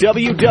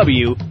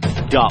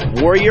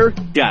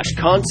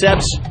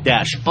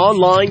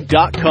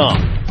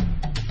www.warrior-concepts-online.com.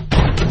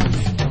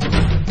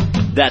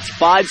 That's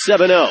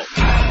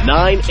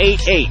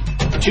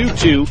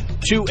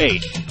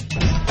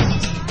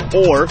 570-988-2228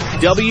 or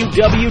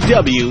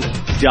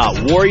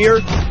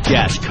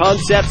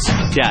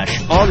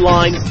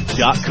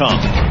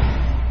www.warrior-concepts-online.com.